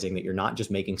realizing that you're not just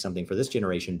making something for this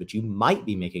generation, but you might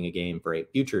be making a game for a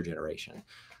future generation.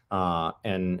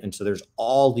 And so there's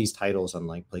all these titles on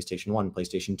like PlayStation 1,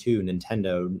 PlayStation 2,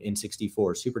 Nintendo,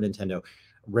 N64, Super Nintendo,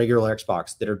 regular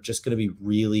Xbox that are just going to be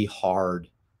really hard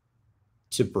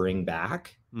to bring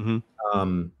back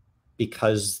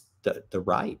because the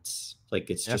rights, like,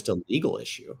 it's just a legal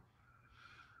issue.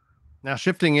 Now,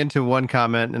 shifting into one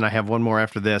comment, and I have one more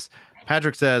after this.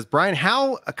 Patrick says, Brian,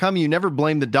 how come you never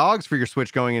blame the dogs for your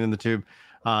Switch going in the tube?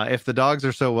 If the dogs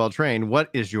are so well trained, what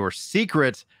is your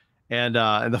secret? And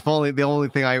the only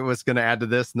thing I was going to add to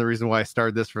this, and the reason why I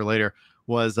started this for later,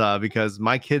 was because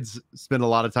my kids spend a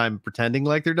lot of time pretending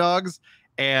like they're dogs,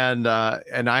 and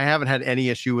I haven't had any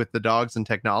issue with the dogs and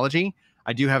technology.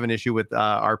 I do have an issue with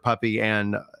our puppy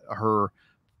and her,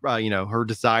 her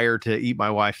desire to eat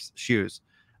my wife's shoes.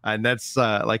 And that's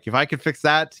like, if I could fix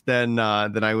that, then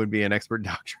I would be an expert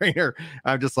dog trainer.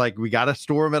 I'm just like, we got to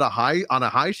store them on a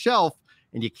high shelf,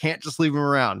 and you can't just leave them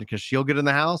around, because she'll get in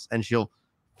the house and she'll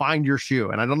find your shoe.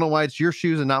 And I don't know why it's your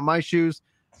shoes and not my shoes,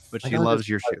 but she loves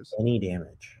your shoes. Any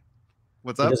damage?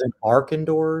 What's He up? doesn't bark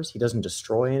indoors. He doesn't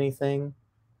destroy anything.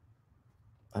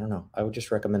 I don't know. I would just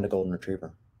recommend a golden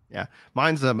retriever. Yeah,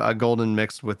 mine's a golden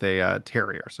mixed with a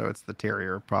terrier, so it's the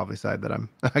terrier probably side that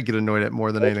I get annoyed at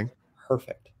more than anything.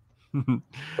 Perfect.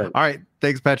 All right.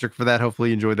 Thanks, Patrick, for that. Hopefully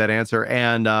you enjoyed that answer.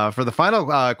 And for the final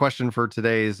question for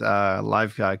today's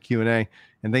live Q&A,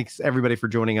 and thanks everybody for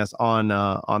joining us on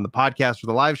the podcast for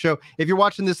the live show. If you're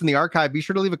watching this in the archive, be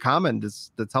sure to leave a comment.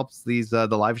 That helps these the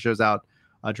live shows out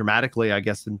dramatically, I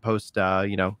guess, in post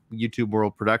YouTube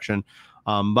world production.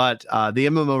 But the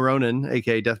MMO Ronin,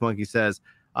 aka Death Monkey, says,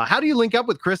 how do you link up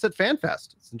with Chris at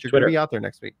FanFest, since you're going to be out there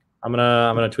next week? I'm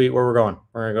gonna tweet where we're going.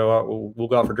 We're gonna go out. We'll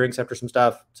go out for drinks after some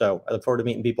stuff. So I look forward to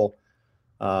meeting people.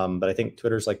 But I think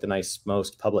Twitter's like the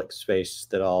most public space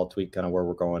that I'll tweet kind of where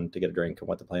we're going to get a drink and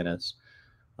what the plan is.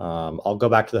 I'll go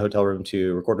back to the hotel room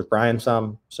to record with Brian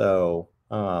some. So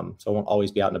So I won't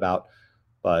always be out and about,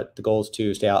 but the goal is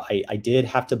to stay out. I did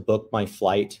have to book my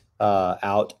flight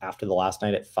out after the last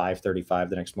night at 5:35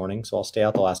 the next morning. So I'll stay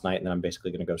out the last night, and then I'm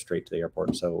basically going to go straight to the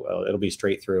airport. So it'll be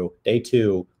straight through. Day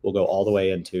 2 will go all the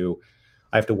way into,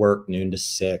 I have to work noon to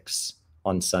 6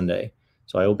 on Sunday.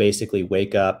 So I will basically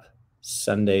wake up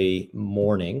Sunday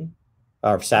morning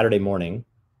or Saturday morning,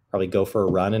 probably go for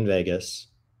a run in Vegas,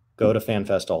 go to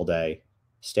FanFest all day,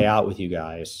 stay out with you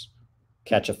guys,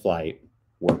 catch a flight,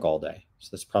 work all day. So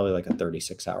that's probably like a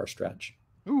 36-hour stretch.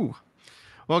 Ooh.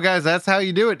 Well, guys, that's how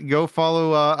you do it. Go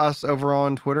follow us over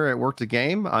on Twitter at Work to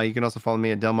Game. You can also follow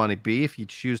me at Del Monte B if you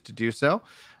choose to do so.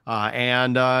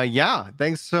 Yeah,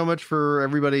 thanks so much for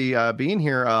everybody being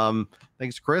here.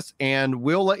 Thanks, Chris. And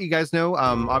we'll let you guys know.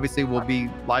 Obviously, we'll be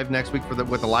live next week with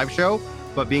a live show.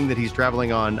 But being that he's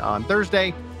traveling on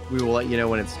Thursday, we will let you know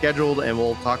when it's scheduled, and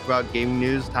we'll talk about gaming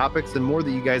news, topics, and more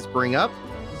that you guys bring up.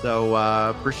 So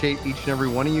appreciate each and every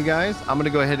one of you guys. I'm going to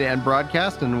go ahead and end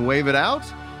broadcast and wave it out,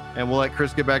 and we'll let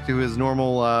Chris get back to his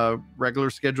normal, regular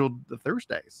scheduled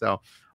Thursday. So